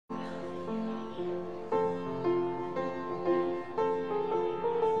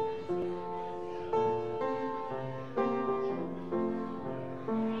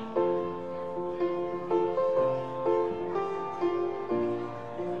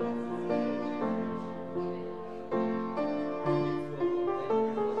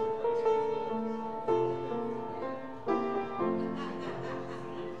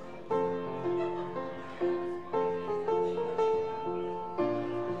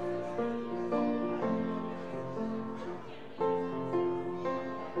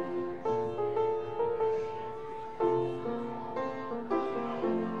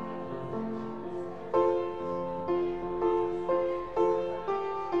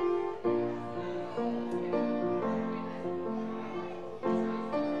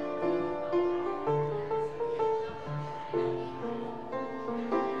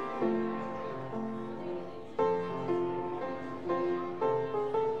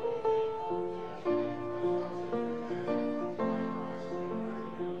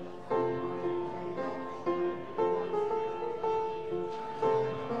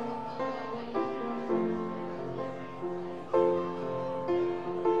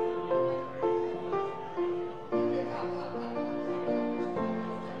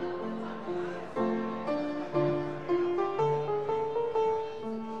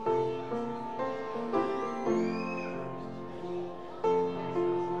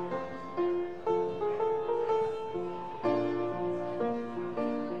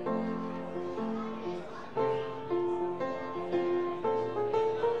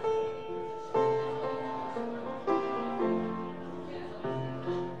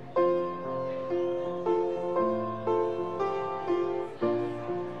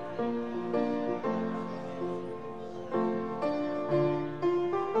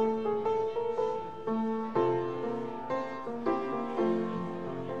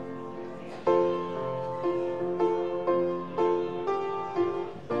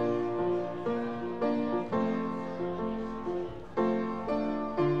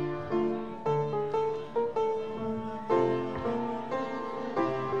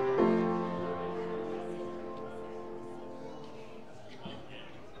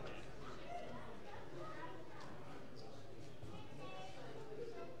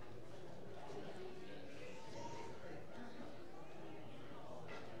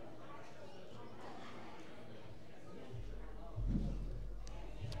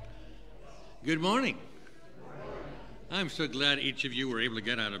Good morning. I'm so glad each of you were able to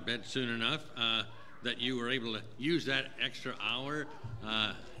get out of bed soon enough that you were able to use that extra hour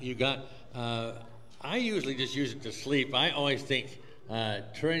you got. I usually just use it to sleep. I always think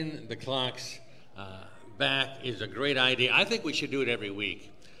turning the clocks back is a great idea. I think we should do it every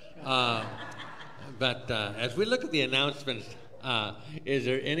week. But as we look at the announcements, is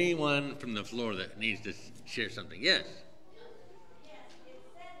there anyone from the floor that needs to share something? Yes.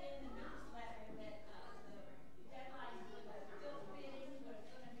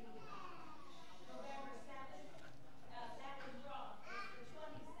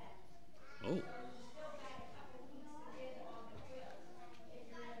 Oh.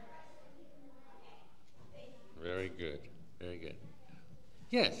 Very good. Very good.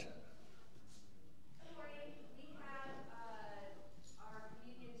 Yes.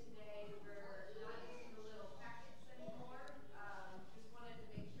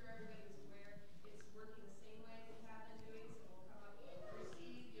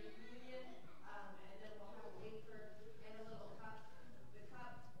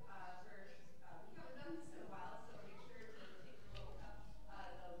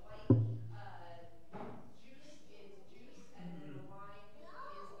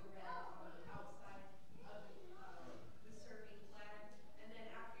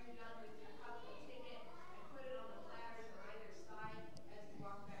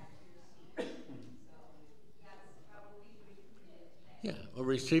 Yeah, well,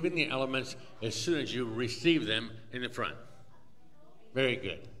 receiving the elements as soon as you receive them in the front. Very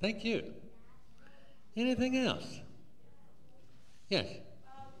good. Thank you. Anything else? Yes.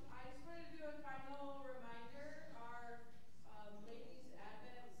 I just wanted to do a final reminder. Our Ladies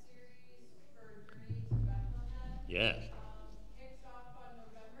Advent series for Journey to Bethlehem. Yes. Kicks off on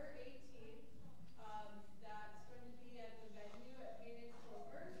November 18th. That's going to be at the venue at Pianist,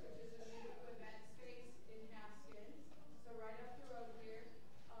 which is a new event space in Haskins. So right up the road here.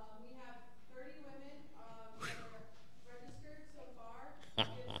 We have 30 women that are registered so far. We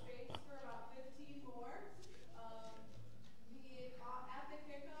have space for about 15 more. At the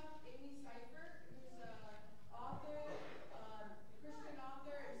kickoff, Amy Seifert, who's an author, Christian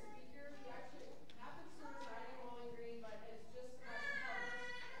author and speaker, who actually happens to reside in Bowling Green, but is just about to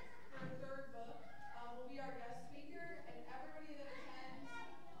publish her third book, will be our guest speaker, and everybody that attends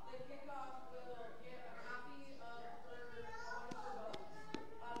the kickoff will get a copy of one of her books.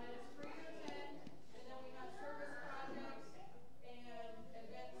 And it's free to attend, and then we have service projects and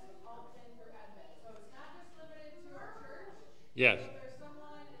events all planned for Advent. So it's not just limited to our church. Yes. So there's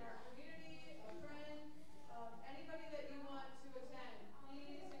someone in our community, a friend, anybody that you want to attend,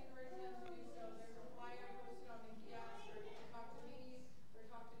 please encourage them to do so. There's a flyer posted on the kiosk, or you can talk to me or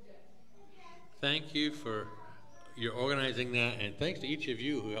talk to Jim. Thank you for your organizing that, and thanks to each of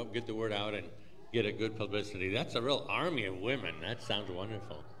you who helped get the word out and get a good publicity. That's a real army of women. That sounds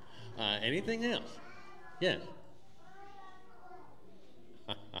wonderful. Anything else? Yes.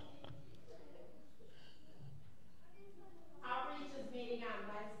 Outreach is meeting on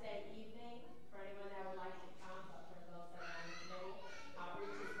Wednesday evening for anyone that would like to come, but for those that are on the committee,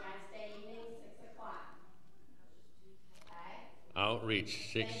 outreach is Wednesday evening, 6 o'clock. Okay? Outreach,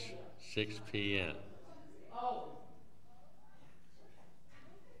 6 p.m. Oh.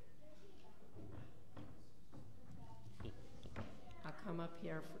 I'll come up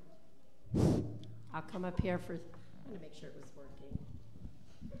here for, I'm going to make sure it was working.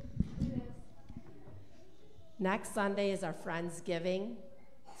 Next Sunday is our Friendsgiving,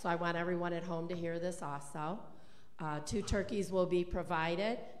 so I want everyone at home to hear this also. 2 turkeys will be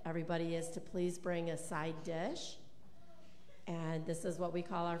provided. Everybody is to please bring a side dish. And this is what we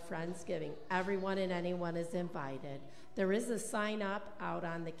call our Friendsgiving. Everyone and anyone is invited. There is a sign up out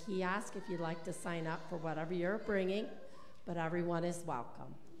on the kiosk if you'd like to sign up for whatever you're bringing, but everyone is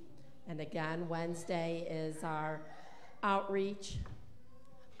welcome. And again, Wednesday is our outreach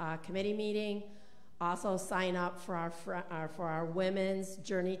committee meeting. Also sign up for our women's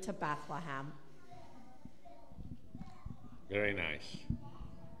Journey to Bethlehem. Very nice.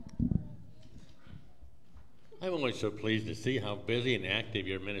 I'm always so pleased to see how busy and active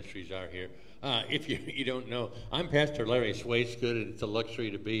your ministries are here. If you don't know, I'm Pastor Larry Swaisgood, and it's a luxury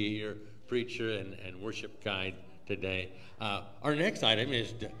to be your preacher and worship guide today. Our next item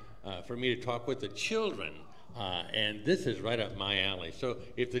is for me to talk with the children, and this is right up my alley. So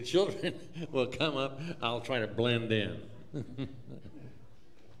if the children will come up, I'll try to blend in.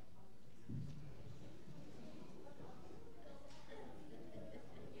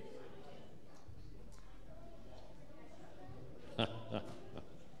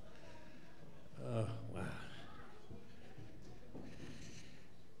 Oh, wow.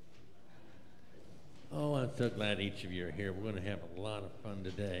 so glad each of you are here. We're going to have a lot of fun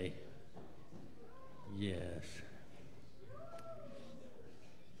today. Yes.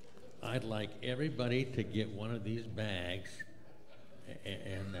 I'd like everybody to get one of these bags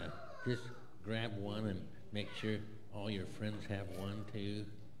and just grab one and make sure all your friends have one too.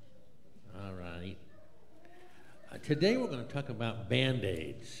 All right. Today we're going to talk about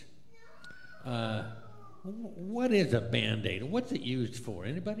Band-Aids. What is a Band-Aid? What's it used for?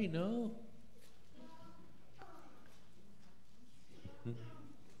 Anybody know?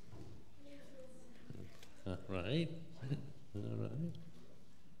 All right. All right.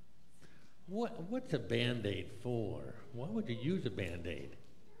 What's a Band-Aid for? Why would you use a Band-Aid?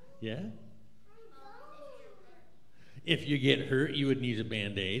 Yeah? If you get hurt, you would need a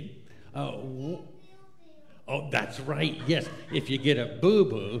Band-Aid. Oh, that's right. Yes. If you get a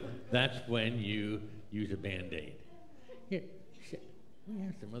boo-boo, that's when you use a Band-Aid. Here, we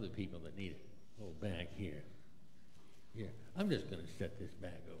have some other people that need a little bag here. Here, I'm just going to set this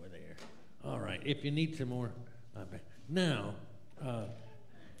bag over there. All right. If you need some more, now,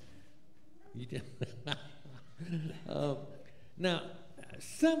 now,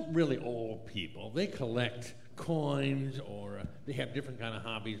 some really old people, they collect coins or they have different kind of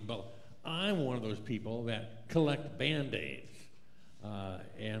hobbies, but I'm one of those people that collect Band-Aids. Yeah,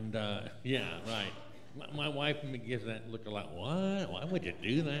 right. My wife gives that look a lot. What? Why would you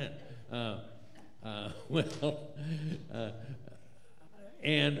do that?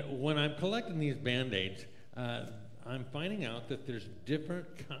 And when I'm collecting these Band-Aids, I'm finding out that there's different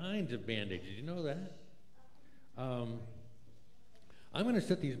kinds of Band-Aids. Did you know that? I'm going to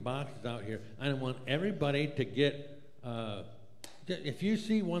set these boxes out here. I want everybody to get, if you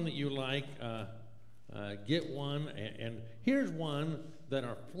see one that you like, get one. And here's one that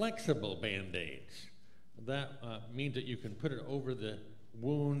are flexible Band-Aids. That means that you can put it over the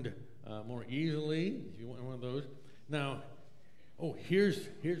wound more easily, if you want one of those. Now, here's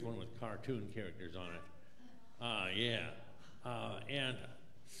one with cartoon characters on it. And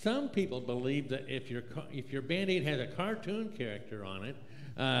some people believe that if your Band-Aid has a cartoon character on it,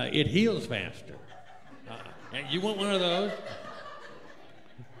 it heals faster. You want one of those?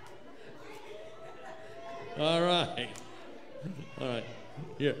 All right. All right.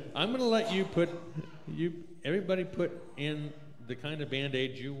 Here, I'm going to let everybody put in the kind of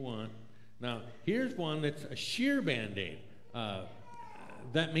Band-Aid you want. Now, here's one that's a sheer Band-Aid.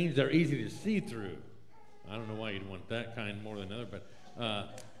 That means they're easy to see through. I don't know why you'd want that kind more than other, but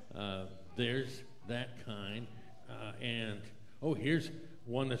there's that kind. Here's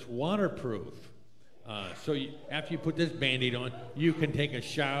one that's waterproof. So after you put this Band-Aid on, you can take a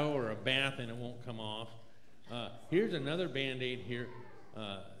shower or a bath and it won't come off. Here's another Band-Aid here.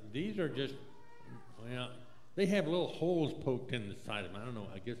 These are just, they have little holes poked in the side of them. I don't know,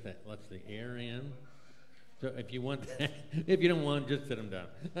 I guess that lets the air in. So if you want that, if you don't want, just set them down.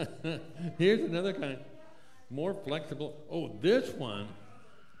 Here's another kind, more flexible. This one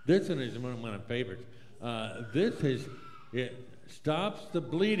is one of my favorites. It stops the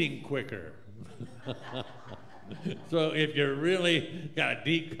bleeding quicker. So if you're really got a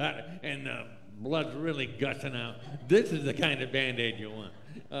deep cut and the blood's really gushing out, this is the kind of Band-Aid you want.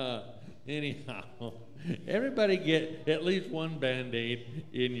 Anyhow, everybody get at least one Band-Aid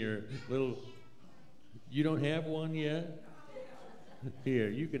in your little. You don't have one yet? Here,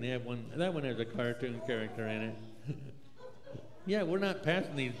 you can have one. That one has a cartoon character in it. Yeah, we're not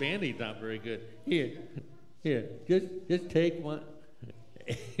passing these Band-Aids out very good. Here, just take one.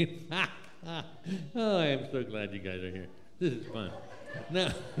 I am so glad you guys are here. This is fun.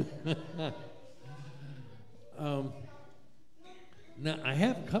 Now I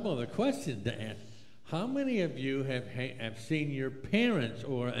have a couple other questions to ask. How many of you have seen your parents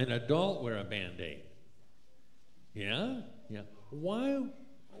or an adult wear a Band-Aid? Yeah? Yeah. Why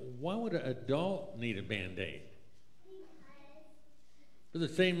would an adult need a Band-Aid? For the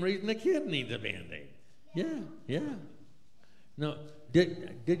same reason a kid needs a Band-Aid. Yeah. Now,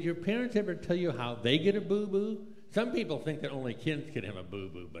 did your parents ever tell you how they get a boo-boo? Some people think that only kids can have a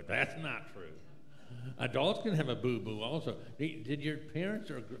boo-boo, but that's not true. Adults can have a boo-boo also. Did your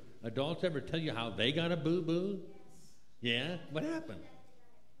parents or adults ever tell you how they got a boo-boo? Yeah? What happened?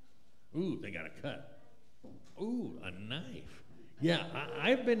 Ooh, they got a cut. Ooh, a knife. Yeah,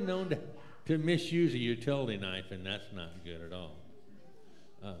 I've been known to misuse a utility knife, and that's not good at all.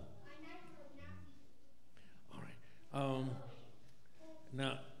 All right.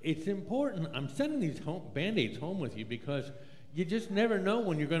 Now, it's important. I'm sending these Band-Aids home with you because you just never know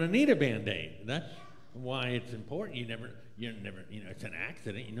when you're going to need a Band-Aid. That's why it's important. You never, it's an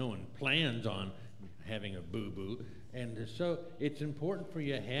accident. No one plans on having a boo-boo. And so it's important for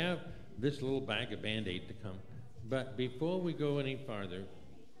you to have this little bag of Band-Aid to come. But before we go any farther,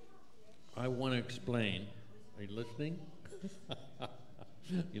 I want to explain. Are you listening?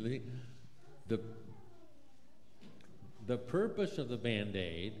 You listening? The purpose of the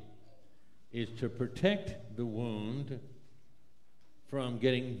Band-Aid is to protect the wound from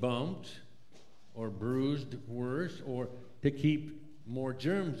getting bumped or bruised worse, or to keep more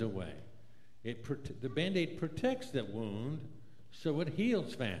germs away. The Band-Aid protects the wound so it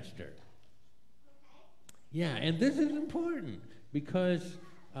heals faster. Yeah, and this is important because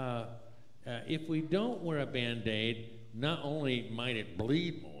if we don't wear a Band-Aid, not only might it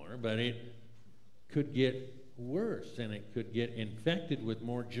bleed more, but it could get worse and it could get infected with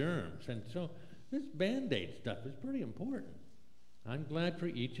more germs. And so this Band-Aid stuff is pretty important. I'm glad for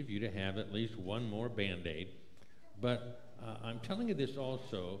each of you to have at least one more Band-Aid, but I'm telling you this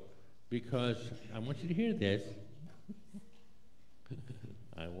also because I want you to hear this.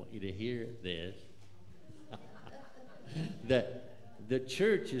 I want you to hear this. That the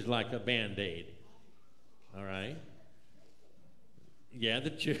church is like a Band-Aid, all right? Yeah,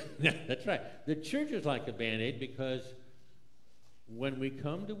 the church, that's right. The church is like a Band-Aid because when we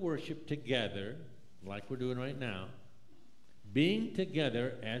come to worship together, like we're doing right now, being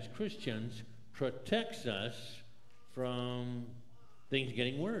together as Christians protects us from things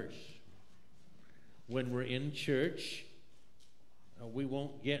getting worse. When we're in church, we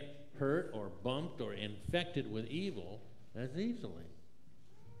won't get hurt or bumped or infected with evil as easily.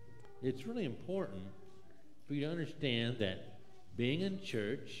 It's really important for you to understand that being in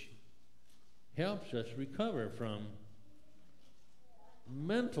church helps us recover from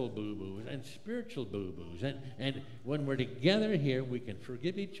mental boo-boos and spiritual boo-boos. And when we're together here, we can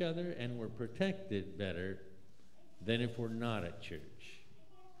forgive each other and we're protected better than if we're not at church.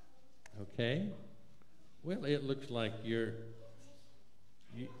 Okay? Well, it looks like you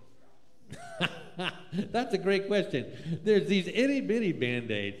That's a great question. There's these itty-bitty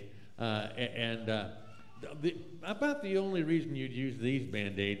Band-Aids, about the only reason you'd use these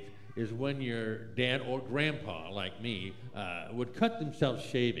Band-Aids is when your dad or grandpa, like me, would cut themselves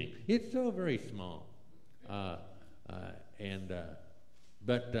shaving. It's so very small. But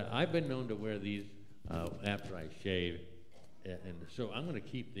I've been known to wear these after I shave, and so I'm going to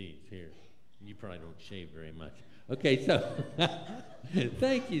keep these here. You probably don't shave very much. Okay, so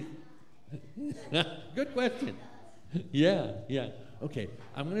thank you. Good question. Yeah. Okay,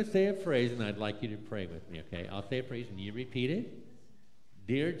 I'm going to say a phrase, and I'd like you to pray with me, okay? I'll say a phrase, and you repeat it.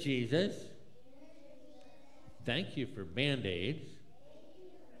 Dear Jesus, thank you for Band-Aids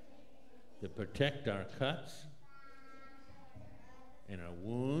to protect our cuts and our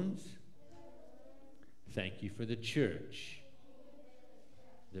wounds. Thank you for the church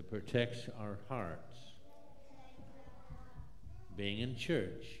that protects our hearts. Being in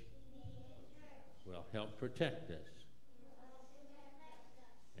church will help protect us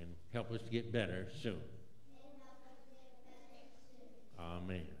and help us to get better soon.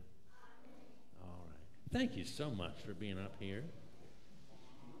 Amen. All right. Thank you so much for being up here.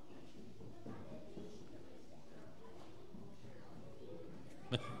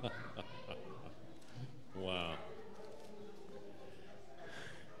 Wow.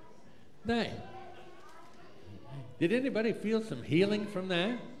 Nice. Did anybody feel some healing from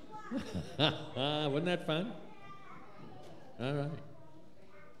that? Wasn't that fun? All right.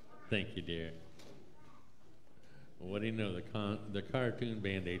 Thank you, dear. Well, what do you know? The cartoon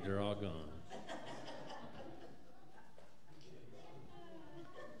Band-Aids are all gone.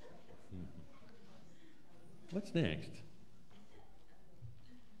 What's next?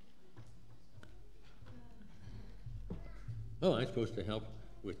 Oh, I'm supposed to help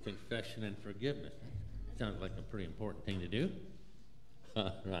with confession and forgiveness. Sounds like a pretty important thing to do.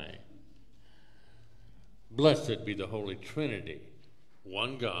 All right. Blessed be the Holy Trinity,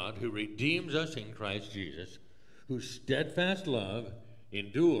 one God who redeems us in Christ Jesus, whose steadfast love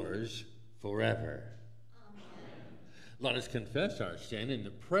endures forever. Amen. Let us confess our sin in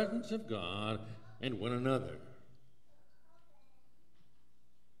the presence of God and one another.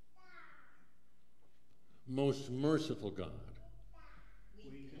 Most merciful God,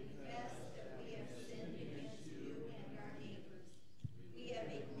 we confess that we have sinned against you and our neighbors. We have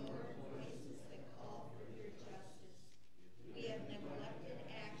ignored voices that call for your justice. We have neglected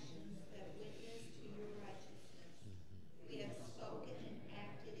actions that witness to your righteousness. We have spoken and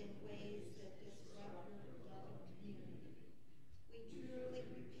acted in ways that disrupt your beloved community. We truly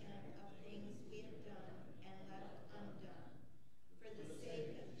repent of things we have done and left undone. For the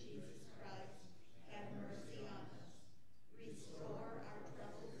sake of Jesus Christ, have mercy on us.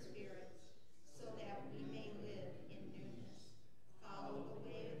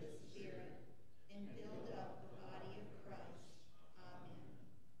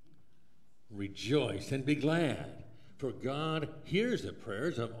 Rejoice and be glad, for God hears the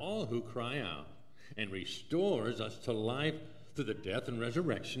prayers of all who cry out and restores us to life through the death and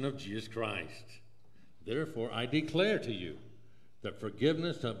resurrection of Jesus Christ. Therefore, I declare to you the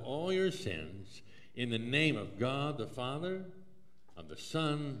forgiveness of all your sins in the name of God the Father, of the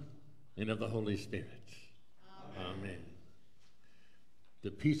Son, and of the Holy Spirit. Amen. Amen.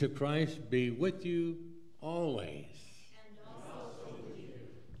 The peace of Christ be with you always. And also with you.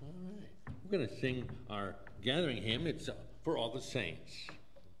 All right. We're going to sing our gathering hymn. It's for all the saints.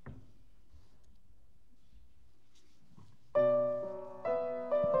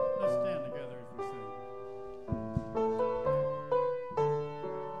 Let's stand together as we sing.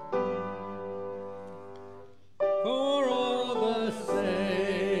 For all the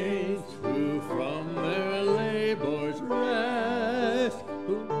saints who from their labors rest,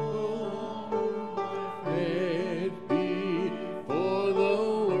 who faith before the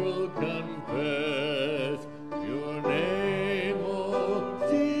world confess, your name, O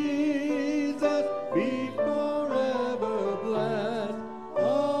Jesus, be forever blessed.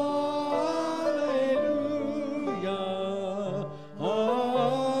 Hallelujah,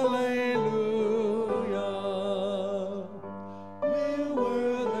 hallelujah. We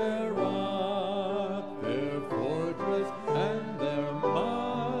were their rock, their fortress, and their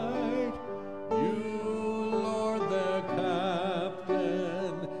might. You, Lord, their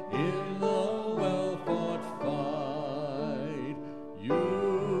captain in the well-fought fight.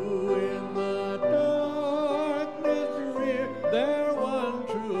 You in the darkness rear their one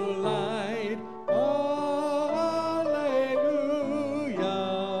true light. Hallelujah,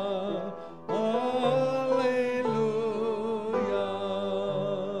 hallelujah.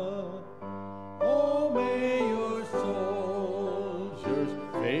 Oh, may your soldiers,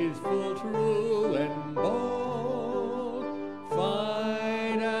 faithful, true, and bold,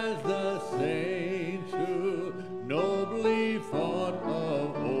 fight as the saints who nobly fought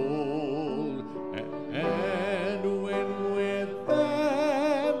of old, and win with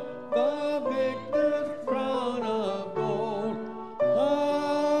them the victor's crown of gold.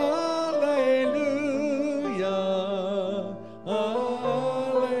 Hallelujah,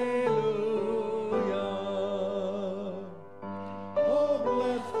 hallelujah. Oh,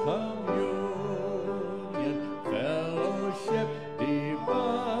 blessed communion, fellowship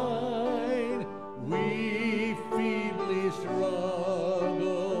divine. We feebly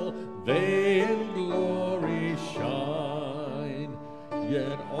struggle, they in glory shine.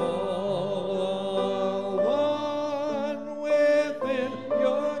 Yet all are one within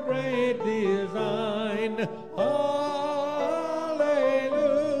your great design. Hallelujah,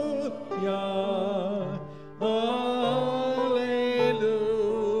 hallelujah.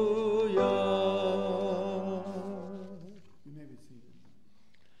 You may be seated.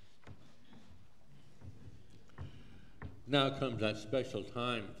 Now comes that special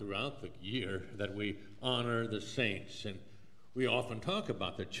time throughout the year that we honor the saints. And we often talk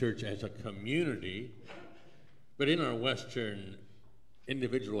about the church as a community, but in our Western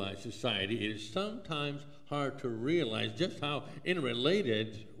individualized society, it is sometimes hard to realize just how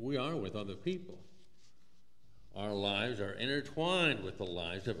interrelated we are with other people. Our lives are intertwined with the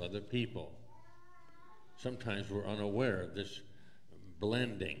lives of other people. Sometimes we're unaware of this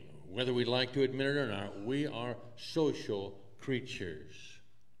blending. Whether we like to admit it or not, we are social creatures.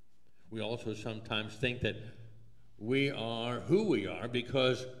 We also sometimes think that we are who we are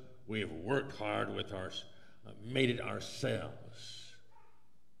because we have worked hard with made it ourselves.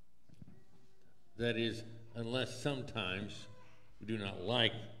 That is, unless sometimes we do not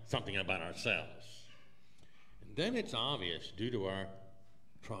like something about ourselves. And then it's obvious due to our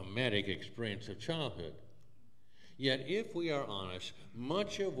traumatic experience of childhood. Yet, if we are honest,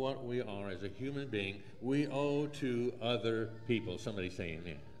 much of what we are as a human being, we owe to other people. Somebody say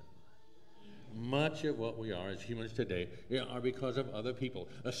amen. Much of what we are as humans today are because of other people,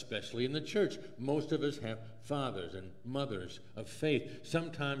 especially in the church. Most of us have fathers and mothers of faith.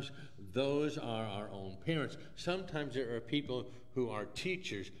 Sometimes those are our own parents. Sometimes there are people who are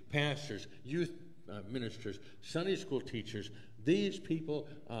teachers, pastors, youth ministers, Sunday school teachers. These people,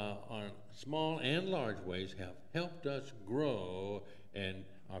 on small and large ways, have helped us grow and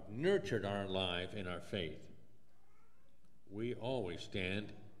have nurtured our life in our faith. We always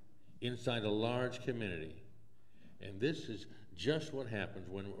stand inside a large community. And this is just what happens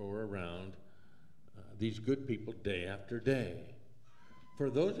when we're around these good people day after day. For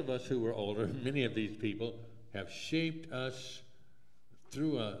those of us who are older, many of these people have shaped us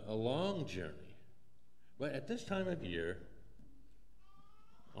through a long journey. But at this time of year,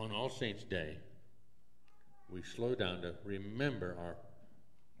 on All Saints' Day, we slow down to remember our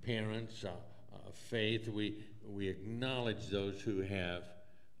parents, faith. We acknowledge those who have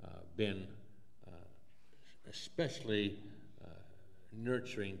been especially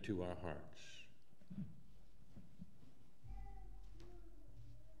nurturing to our hearts.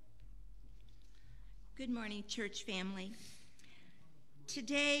 Good morning, church family.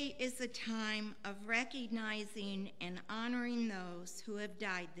 Today is a time of recognizing and honoring those who have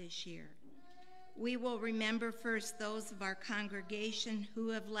died this year. We will remember first those of our congregation who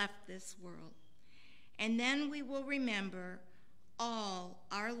have left this world, and then we will remember all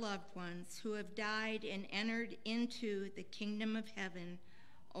our loved ones who have died and entered into the kingdom of heaven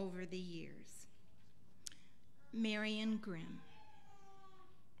over the years. Marion Grimm.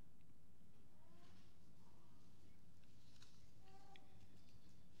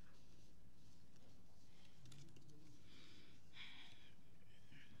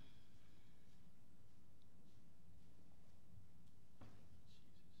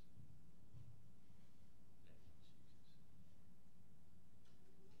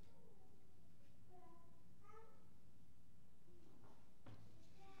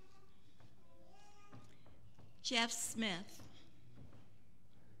 Jeff Smith.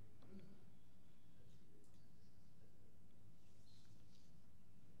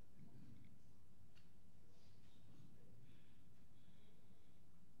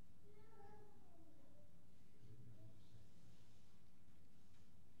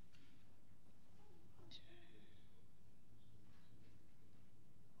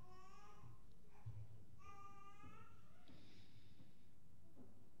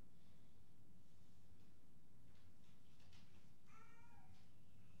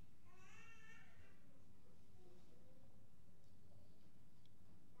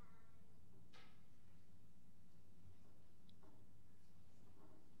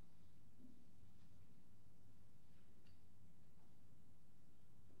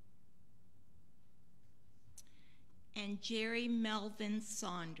 And Jerry Melvin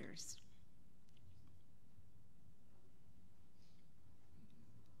Saunders.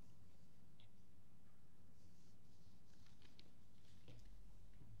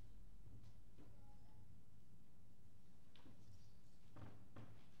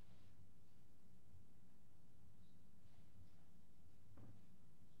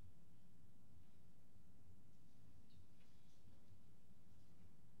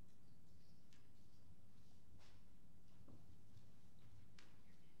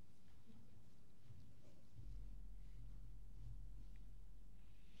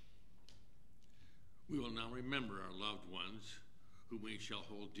 We will now remember our loved ones whom we shall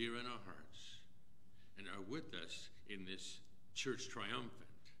hold dear in our hearts and are with us in this church triumphant.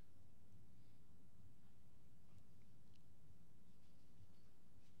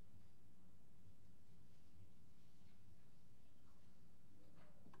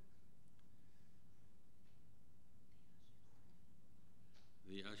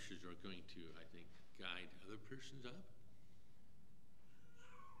 The ushers are going to, I think, guide other persons up.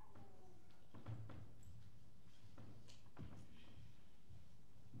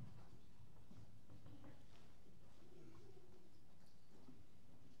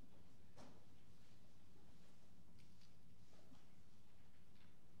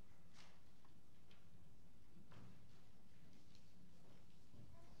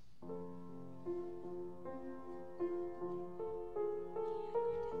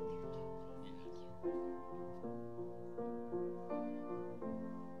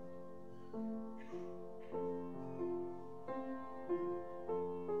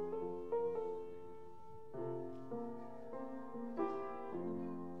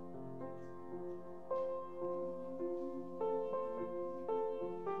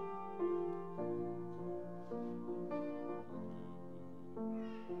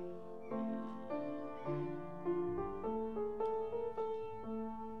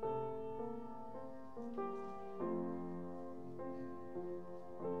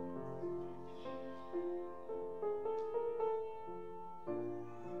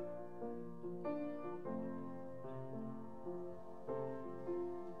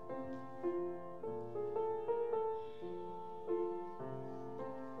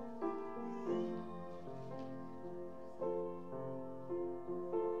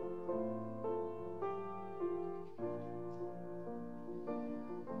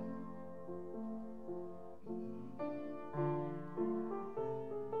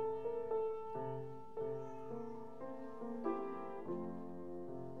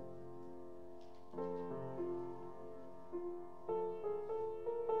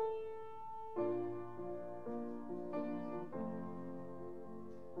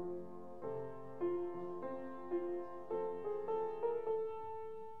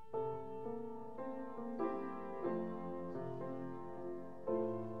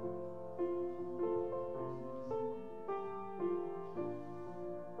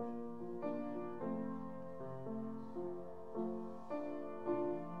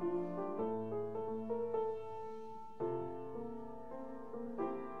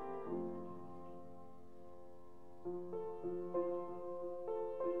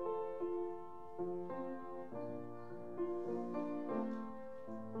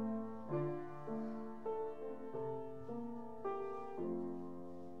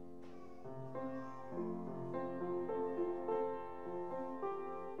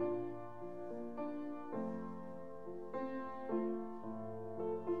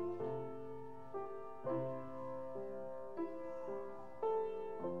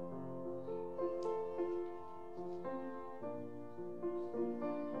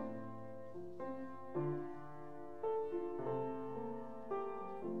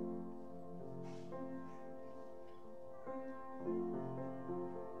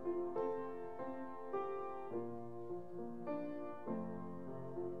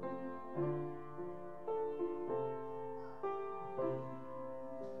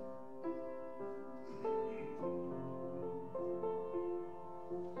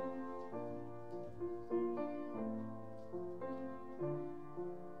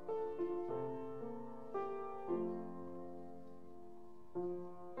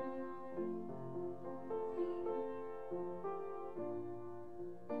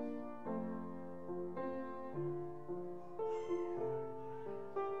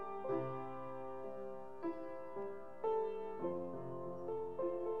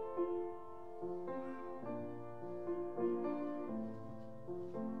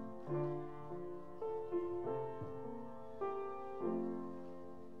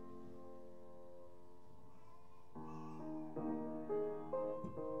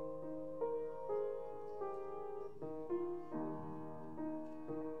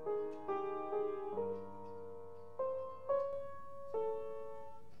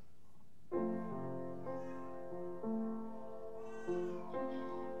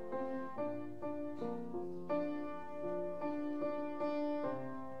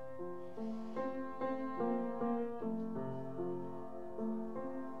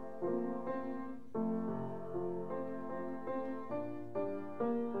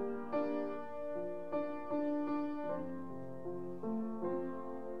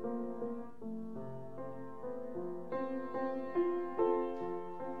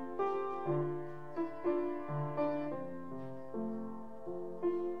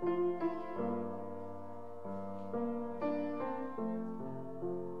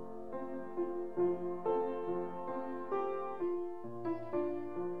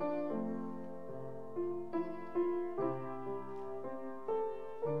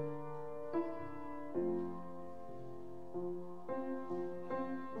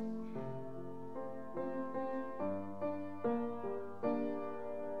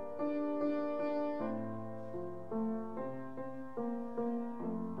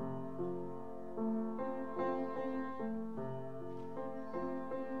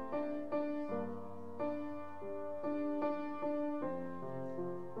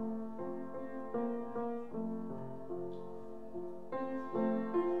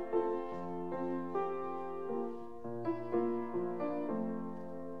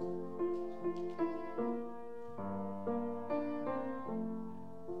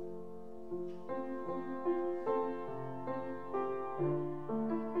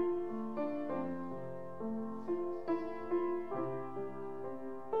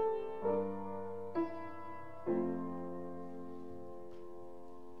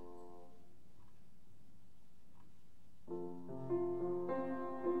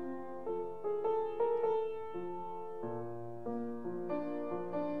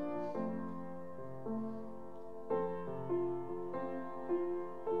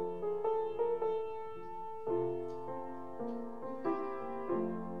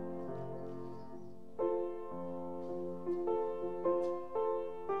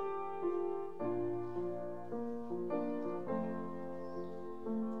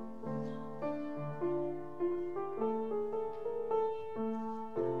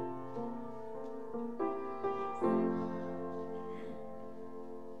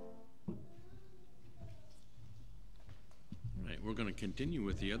 we're going to continue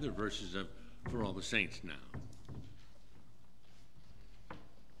with the other verses of For All the Saints now.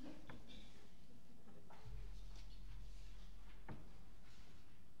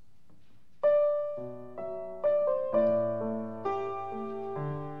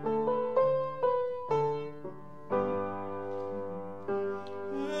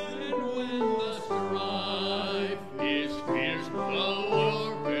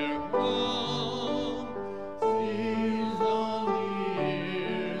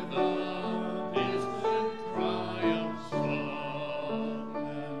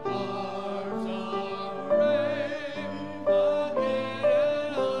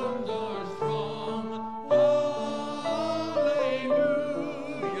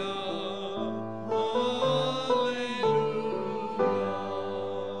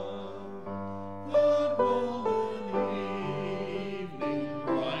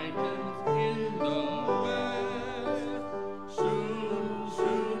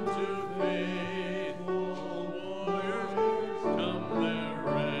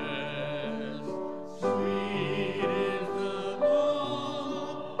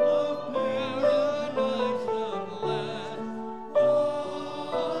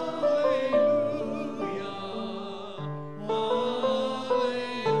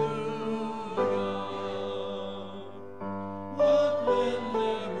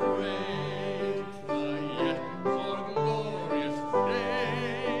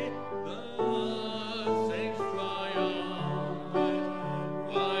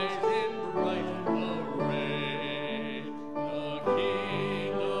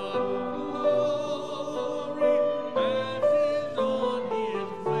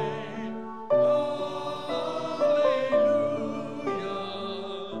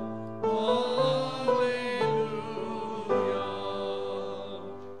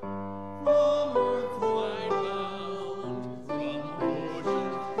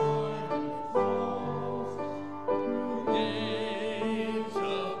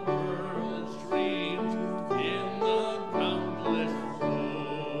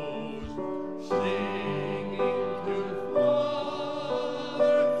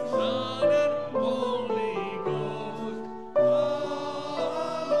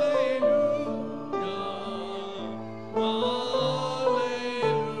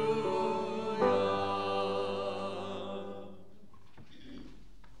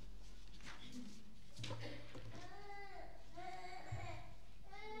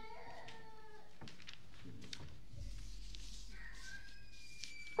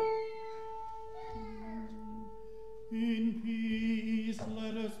 In peace,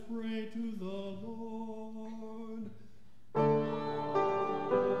 let us pray to the Lord.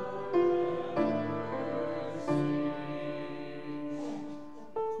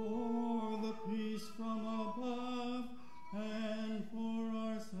 For the peace from above and for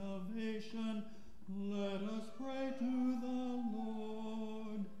our salvation, let us pray to the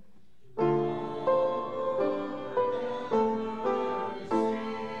Lord.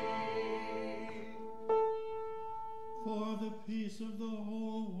 For the peace of the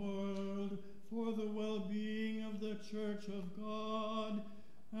whole world, for the well-being of the Church of God,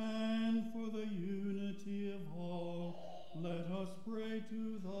 and for the unity of all, let us pray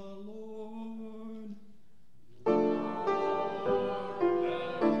to the Lord.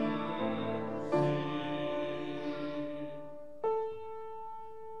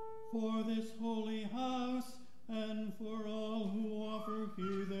 For this holy house, and for all who offer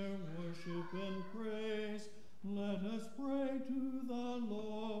here their worship and praise, let us pray to the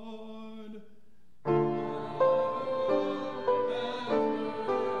Lord.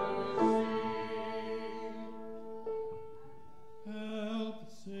 Help,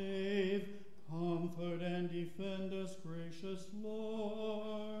 save, comfort, and defend us, gracious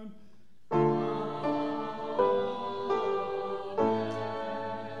Lord.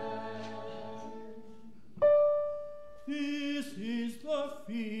 This is the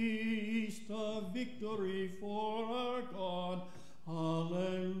feast of victory for our God.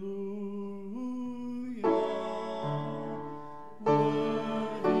 Alleluia.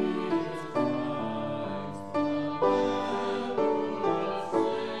 Worthy is Christ, the Lamb who was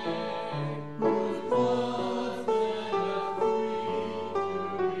slain, whose blood set us free to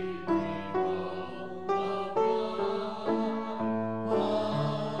redeem all the world.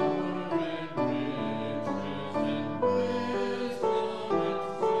 Power and riches and wisdom and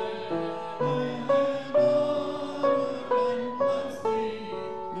strength and honor and blessing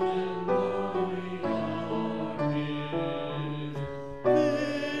and glory.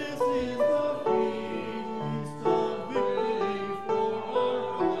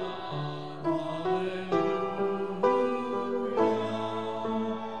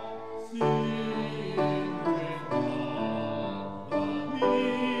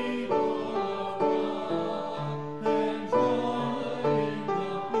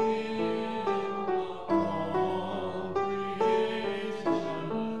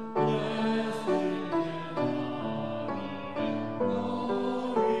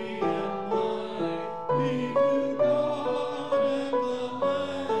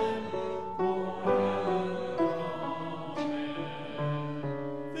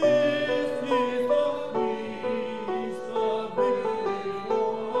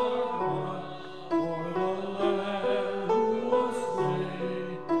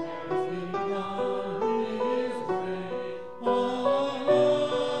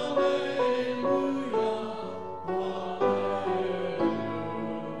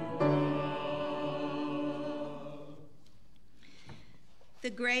 The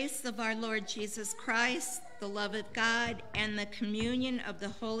grace of our Lord Jesus Christ, the love of God, and the communion of the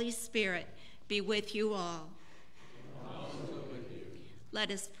Holy Spirit be with you all. And also with you. Let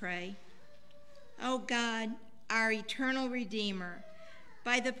us pray. O God, our eternal Redeemer,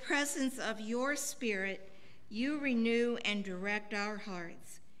 by the presence of your Spirit, you renew and direct our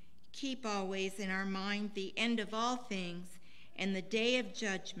hearts. Keep always in our mind the end of all things and the day of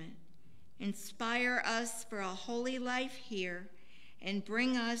judgment. Inspire us for a holy life here and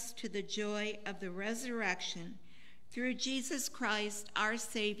bring us to the joy of the resurrection through Jesus Christ, our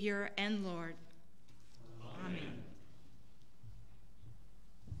Savior and Lord. Amen.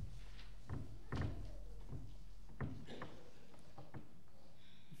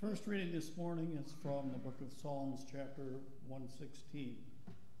 The first reading this morning is from the book of Psalms, chapter 116,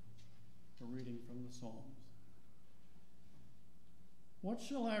 a reading from the Psalms. What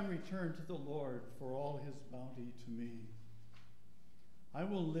shall I return to the Lord for all his bounty to me? I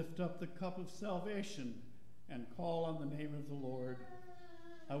will lift up the cup of salvation and call on the name of the Lord.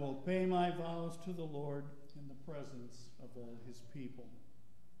 I will pay my vows to the Lord in the presence of all his people.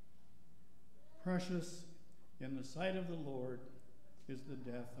 Precious in the sight of the Lord is the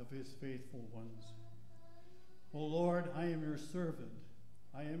death of his faithful ones. O Lord, I am your servant.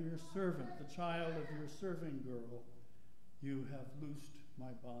 I am your servant, the child of your serving girl. You have loosed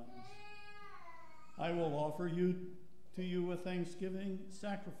my bonds. I will offer to you a thanksgiving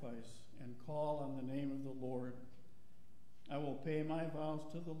sacrifice and call on the name of the Lord. I will pay my vows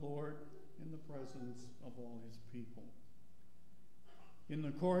to the Lord in the presence of all his people. In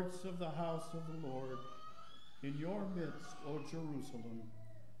the courts of the house of the Lord, in your midst, O Jerusalem,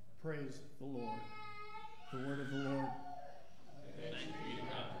 praise the Lord. The word of the Lord. Thanks be to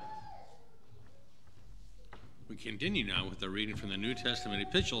God. We continue now with the reading from the New Testament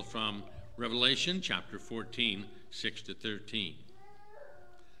epistle from Revelation chapter 14, 6 to 13.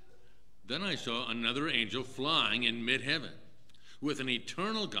 Then I saw another angel flying in mid-heaven, with an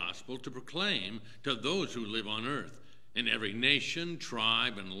eternal gospel to proclaim to those who live on earth, in every nation,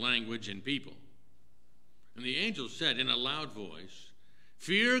 tribe, and language and people. And the angel said in a loud voice,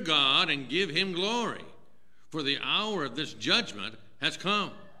 "Fear God and give him glory, for the hour of this judgment has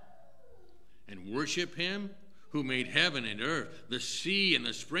come. And worship him who made heaven and earth, the sea, and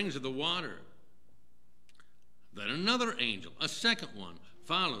the springs of the water." Then another angel, a second one,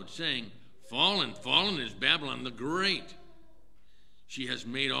 followed, saying, "Fallen, fallen is Babylon the Great. She has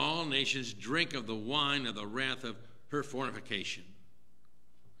made all nations drink of the wine of the wrath of her fornication."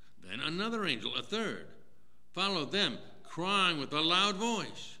 Then another angel, a third, followed them, crying with a loud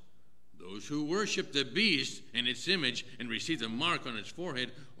voice, "Those who worship the beast and its image and receive the mark on its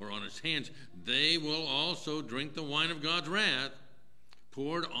forehead or on its hands, they will also drink the wine of God's wrath,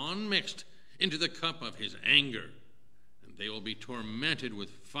 poured unmixed into the cup of his anger, and they will be tormented with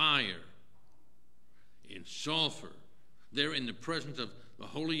fire and sulfur, there in the presence of the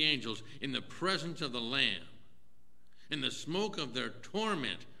holy angels, in the presence of the Lamb. And the smoke of their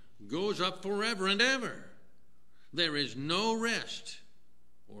torment goes up forever and ever. There is no rest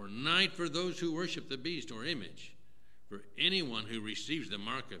or night for those who worship the beast or image, for anyone who receives the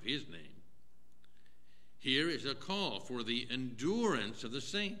mark of his name. Here is a call for the endurance of the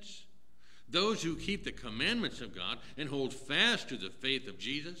saints, those who keep the commandments of God and hold fast to the faith of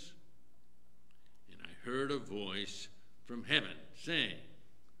Jesus. And I heard a voice from heaven saying,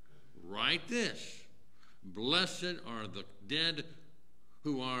 "Write this, blessed are the dead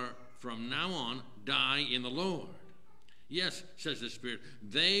who are from now on die in the Lord. Yes," says the Spirit,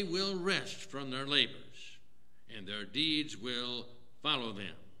 "they will rest from their labors, and their deeds will follow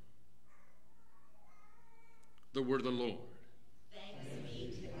them." The word of the Lord. Thanks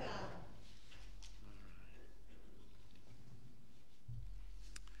be to God.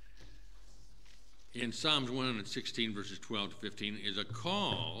 In Psalms 116, verses 12 to 15, is a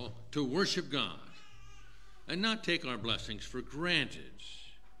call to worship God and not take our blessings for granted.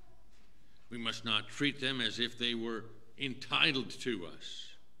 We must not treat them as if they were entitled to us.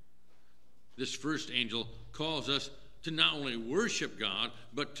 This first angel calls us to not only worship God,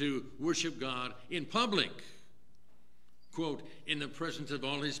 but to worship God in public, quote, in the presence of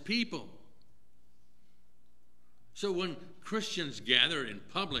all his people. So when Christians gather in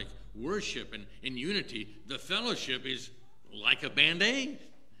public worship and in unity, the fellowship is like a Band-Aid.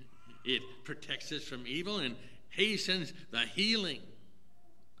 It protects us from evil and hastens the healing.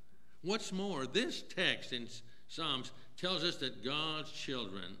 What's more, this text in Psalms tells us that God's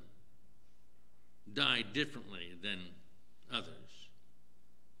children die differently than others.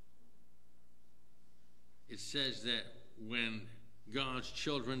 It says that when God's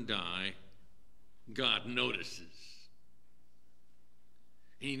children die, God notices.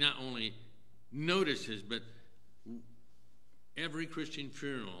 He not only notices, but every Christian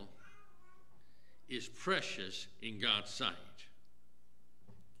funeral is precious in God's sight.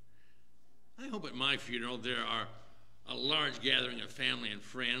 I hope at my funeral there are a large gathering of family and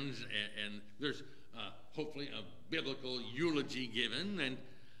friends, and there's hopefully a biblical eulogy given, and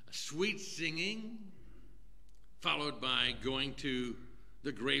sweet singing, followed by going to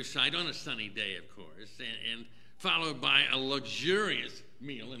the graveside on a sunny day, of course, and followed by a luxurious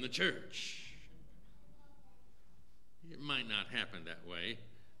meal in the church. It might not happen that way.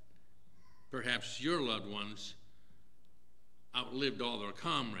 Perhaps your loved ones outlived all their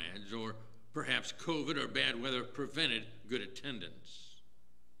comrades, or perhaps COVID or bad weather prevented good attendance.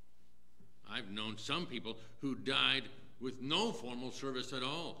 I've known some people who died with no formal service at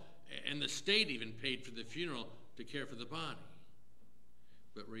all, and the state even paid for the funeral to care for the body.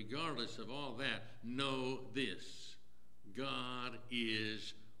 But regardless of all that, know this: God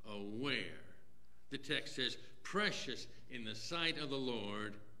is aware. The text says, precious in the sight of the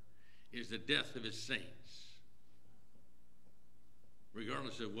Lord is the death of his saints.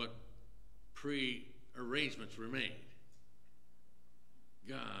 Regardless of what pre-arrangements were made,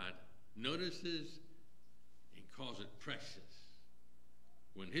 God notices and calls it precious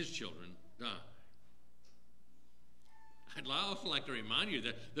when his children die. I'd also like to remind you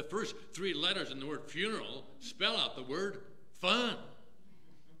that the first 3 letters in the word funeral spell out the word fun.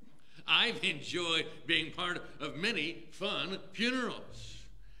 I've enjoyed being part of many fun funerals.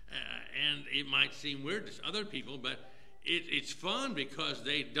 And it might seem weird to other people, but it's fun because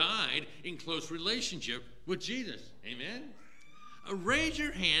they died in close relationship with Jesus. Amen? Raise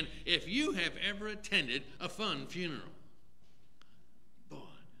your hand if you have ever attended a fun funeral. Boy,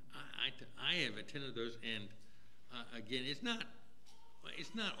 I have attended those, and again, it's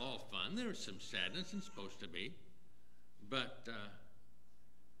not all fun. There's some sadness, and supposed to be, but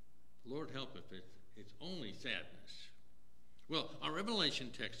Lord help if it's only sadness. Well, our Revelation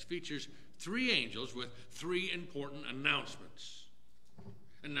text features 3 angels with 3 important announcements.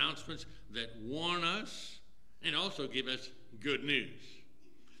 Announcements that warn us and also give us good news.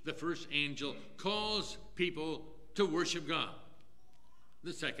 The first angel calls people to worship God.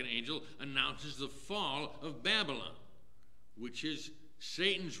 The second angel announces the fall of Babylon, which is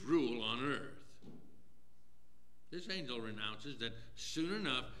Satan's rule on earth. This angel announces that soon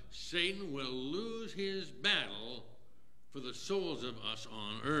enough, Satan will lose his battle for the souls of us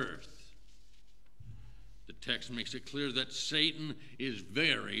on earth. The text makes it clear that Satan is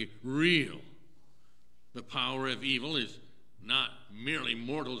very real. The power of evil is not merely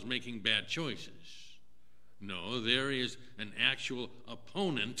mortals making bad choices. No, there is an actual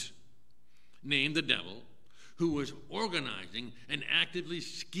opponent named the devil who was organizing and actively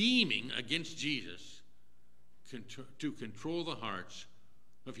scheming against Jesus to control the hearts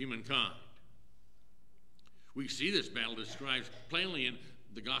of humankind. We see this battle described plainly in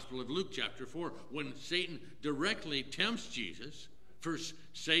the Gospel of Luke chapter 4 when Satan directly tempts Jesus. First,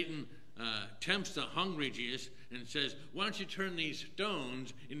 Satan tempts the hungry Jesus and says, why don't you turn these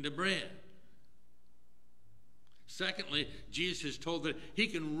stones into bread? Secondly, Jesus is told that he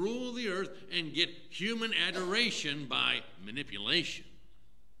can rule the earth and get human adoration by manipulation.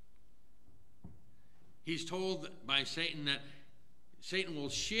 He's told by Satan that Satan will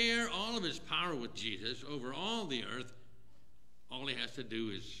share all of his power with Jesus over all the earth. All he has to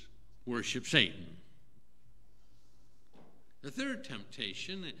do is worship Satan. The third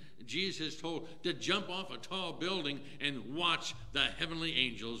temptation, Jesus is told to jump off a tall building and watch the heavenly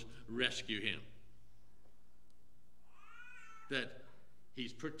angels rescue him. That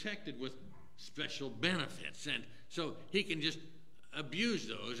he's protected with special benefits, and so he can just abuse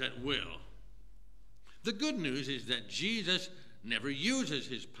those at will. The good news is that Jesus never uses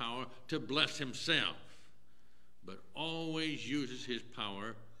his power to bless himself, but always uses his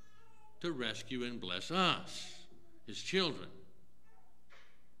power to rescue and bless us, his children.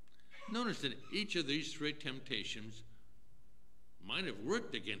 Notice that each of these 3 temptations might have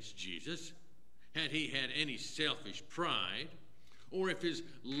worked against Jesus had he had any selfish pride, or if his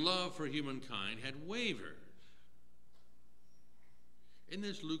love for humankind had wavered. In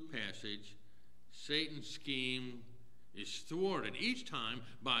this Luke passage, Satan's scheme is thwarted each time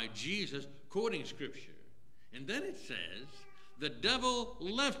by Jesus quoting Scripture. And then it says, the devil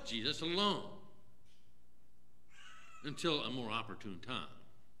left Jesus alone until a more opportune time.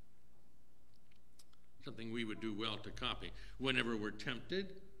 Something we would do well to copy. Whenever we're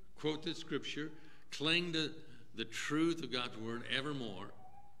tempted, quote the Scripture, cling to the truth of God's word evermore,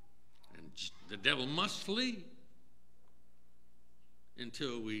 and the devil must flee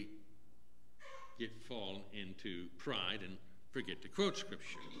until we get fallen into pride and forget to quote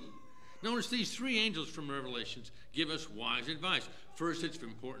Scripture. Notice these three angels from Revelations give us wise advice. First, it's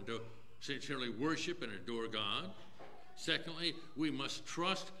important to sincerely worship and adore God. Secondly, we must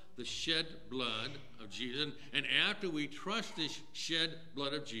trust the shed blood of Jesus. And after we trust this shed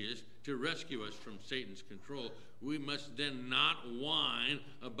blood of Jesus to rescue us from Satan's control, we must then not whine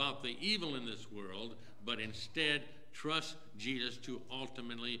about the evil in this world, but instead trust Jesus to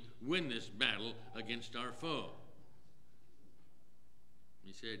ultimately win this battle against our foe. Let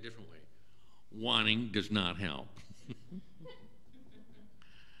me say it a different way. Whining does not help.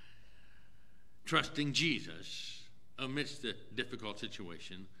 Trusting Jesus amidst the difficult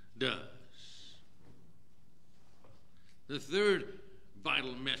situation does. The third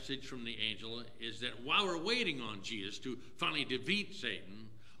vital message from the angel is that while we're waiting on Jesus to finally defeat Satan,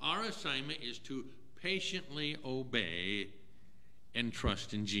 our assignment is to patiently obey and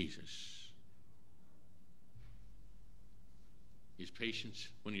trust in Jesus. Is patience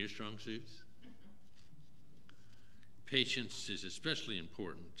one of your strong suits? Patience is especially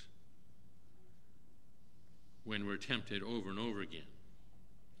important when we're tempted over and over again.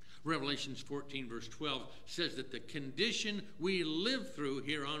 Revelations 14 verse 12 says that the condition we live through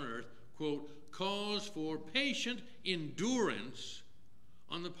here on earth, quote, calls for patient endurance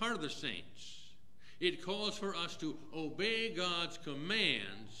on the part of the saints. It calls for us to obey God's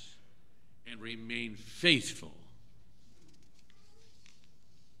commands and remain faithful.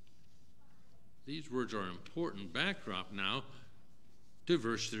 These words are an important backdrop now to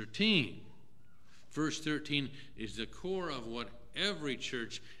verse 13. Verse 13 is the core of what every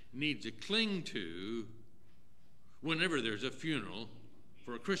church needs to cling to whenever there's a funeral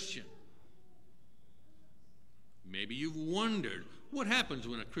for a Christian. Maybe you've wondered what happens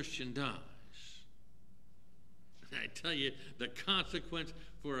when a Christian dies. I tell you, the consequence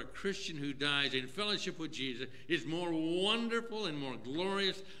for a Christian who dies in fellowship with Jesus is more wonderful and more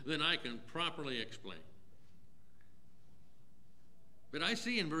glorious than I can properly explain. But I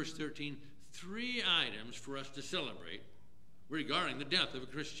see in verse 13 three items for us to celebrate regarding the death of a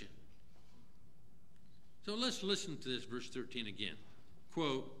Christian. So let's listen to this verse 13 again.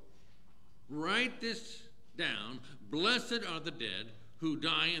 Quote, "Write this down, blessed are the dead who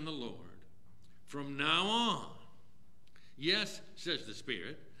die in the Lord. From now on, yes, says the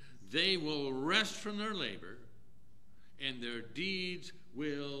Spirit, they will rest from their labor, and their deeds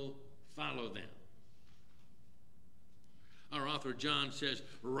will follow them." Our author John says,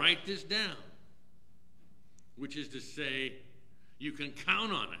 write this down, which is to say, you can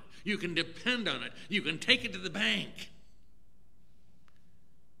count on it, you can depend on it, you can take it to the bank.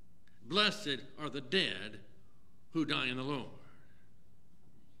 Blessed are the dead who die in the Lord.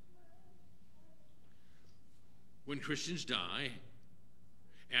 When Christians die,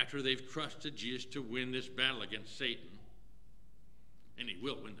 after they've trusted Jesus to win this battle against Satan, and he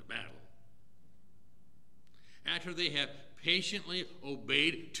will win the battle, after they have patiently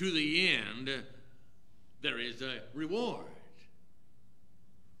obeyed to the end, there is a reward.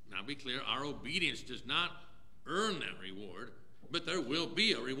 Now be clear, our obedience does not earn that reward, but there will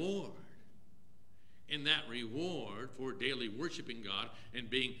be a reward. And that reward for daily worshiping God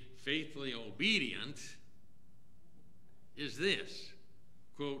and being faithfully obedient is this,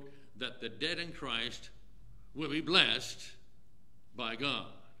 quote, that the dead in Christ will be blessed by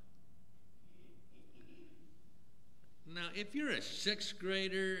God. Now, if you're a sixth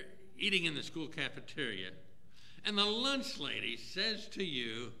grader eating in the school cafeteria and the lunch lady says to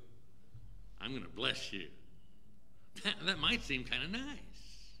you, "I'm going to bless you," that might seem kind of nice.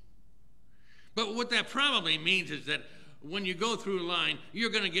 But what that probably means is that when you go through a line,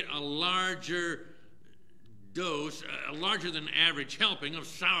 you're going to get a larger dose, a larger than average helping of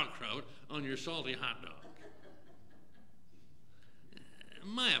sauerkraut on your salty hot dog.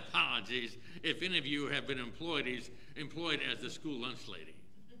 My apologies if any of you have been employed as the school lunch lady.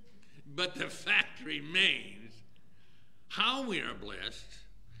 But the fact remains, how we are blessed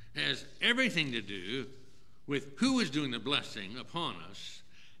has everything to do with who is doing the blessing upon us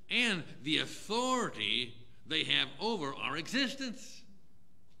and the authority they have over our existence.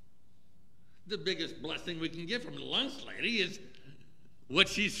 The biggest blessing we can get from the lunch lady is what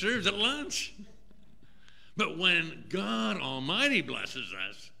she serves at lunch. But when God Almighty blesses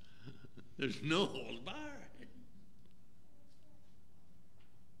us, there's no hold barred.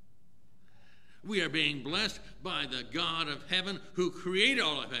 We are being blessed by the God of heaven who created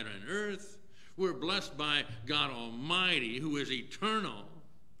all of heaven and earth. We're blessed by God Almighty who is eternal.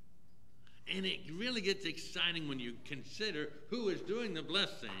 And it really gets exciting when you consider who is doing the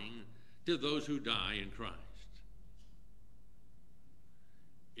blessing to those who die in Christ.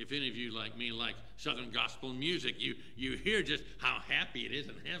 If any of you, like me, like Southern gospel music, you hear just how happy it is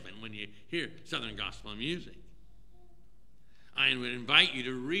in heaven when you hear Southern gospel music. I would invite you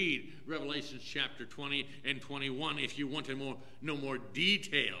to read Revelation chapter 20 and 21 if you want to know more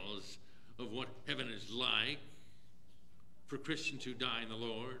details of what heaven is like for Christians who die in the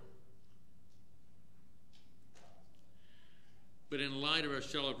Lord. But in light of our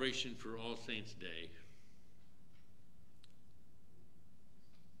celebration for All Saints' Day,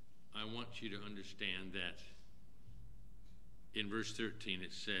 I want you to understand that in verse 13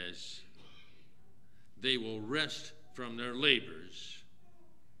 it says, they will rest from their labors,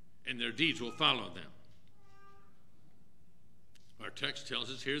 and their deeds will follow them. Our text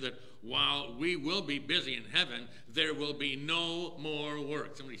tells us here that while we will be busy in heaven, there will be no more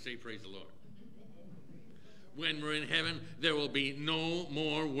work. Somebody say, praise the Lord. When we're in heaven, there will be no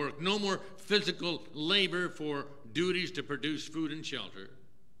more work, no more physical labor for duties to produce food and shelter.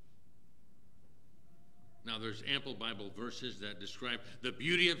 Now, there's ample Bible verses that describe the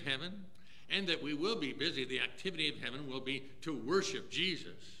beauty of heaven, and that we will be busy. The activity of heaven will be to worship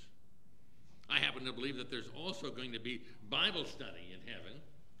Jesus. I happen to believe that there's also going to be Bible study in heaven.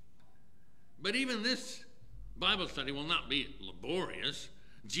 But even this Bible study will not be laborious.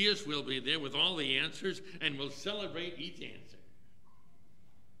 Jesus will be there with all the answers and will celebrate each answer.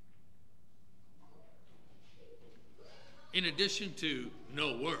 In addition to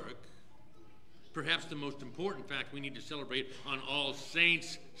no work, perhaps the most important fact we need to celebrate on All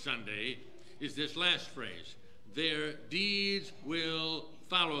Saints Sunday is this last phrase, their deeds will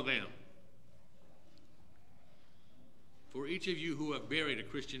follow them. For each of you who have buried a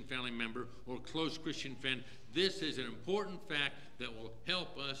Christian family member or close Christian friend, this is an important fact that will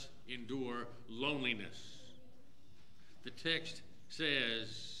help us endure loneliness. The text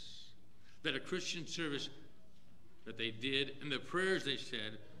says that a Christian service that they did and the prayers they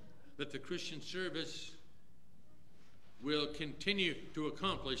said, that the Christian service will continue to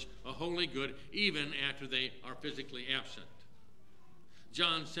accomplish a holy good even after they are physically absent.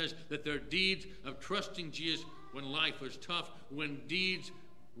 John says that their deeds of trusting Jesus when life was tough, when deeds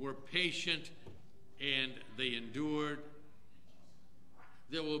were patient and they endured,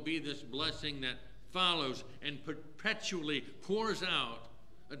 there will be this blessing that follows and perpetually pours out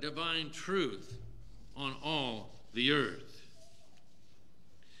a divine truth on all the earth.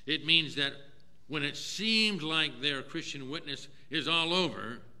 It means that when it seemed like their Christian witness is all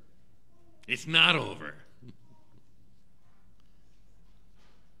over, it's not over.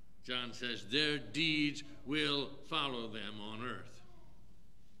 John says their deeds will follow them on earth.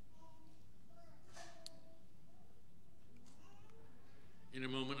 In a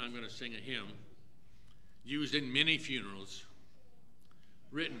moment, I'm going to sing a hymn used in many funerals,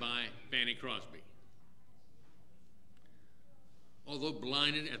 written by Fanny Crosby. Although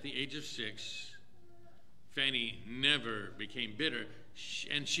blinded at the age of 6, Fanny never became bitter,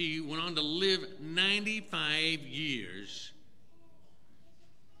 and she went on to live 95 years.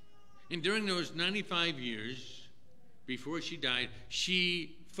 And during those 95 years, before she died,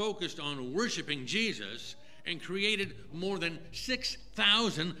 she focused on worshiping Jesus and created more than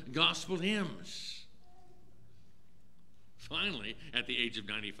 6,000 gospel hymns. Finally, at the age of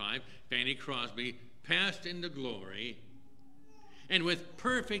 95, Fanny Crosby passed into glory, and with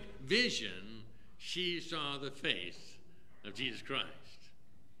perfect vision, she saw the face of Jesus Christ.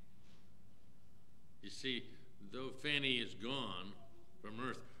 You see, though Fanny is gone from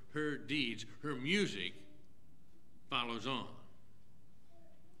earth, her deeds, her music follows on.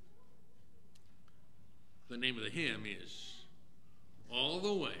 The name of the hymn is All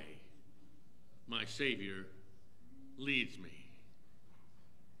the Way My Savior Leads Me.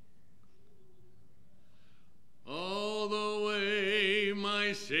 All the way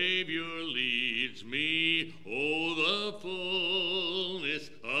my Savior leads me, oh, the fullness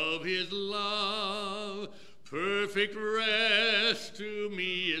of his love, perfect rest to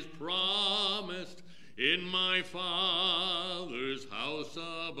me is promised in my Father's house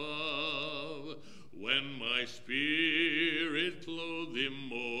above. When my spirit clothed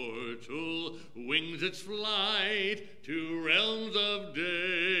immortal wings its flight to realms of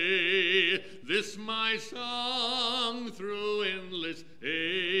day, this my song through endless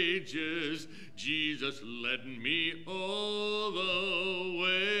ages, Jesus led me all the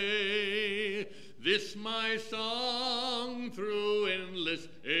way. This my song through endless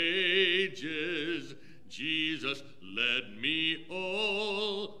ages, Jesus led me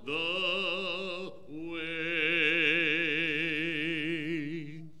all the way.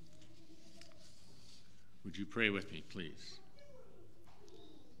 Would you pray with me, please?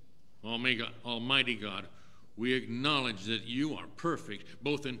 Almighty God, we acknowledge that you are perfect,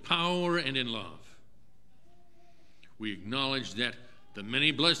 both in power and in love. We acknowledge that the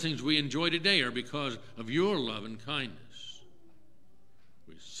many blessings we enjoy today are because of your love and kindness.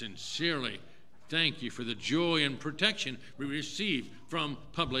 We sincerely thank you for the joy and protection we receive from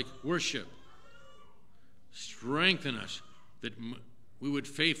public worship. Strengthen us that we would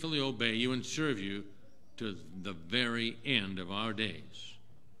faithfully obey you and serve you to the very end of our days.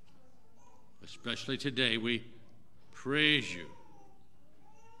 Especially today, we praise you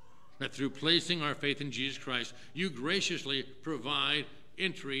that through placing our faith in Jesus Christ, you graciously provide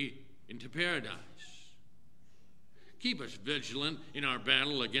entry into paradise. Keep us vigilant in our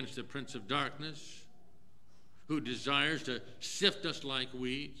battle against the prince of darkness, who desires to sift us like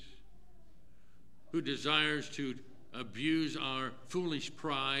weeds, who desires to abuse our foolish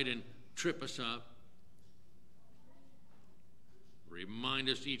pride and trip us up. Remind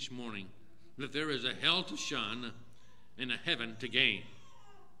us each morning that there is a hell to shun and a heaven to gain.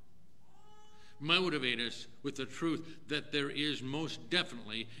 Motivate us with the truth that there is most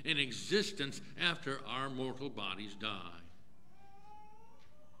definitely an existence after our mortal bodies die.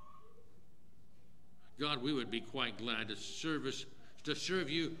 God, we would be quite glad to serve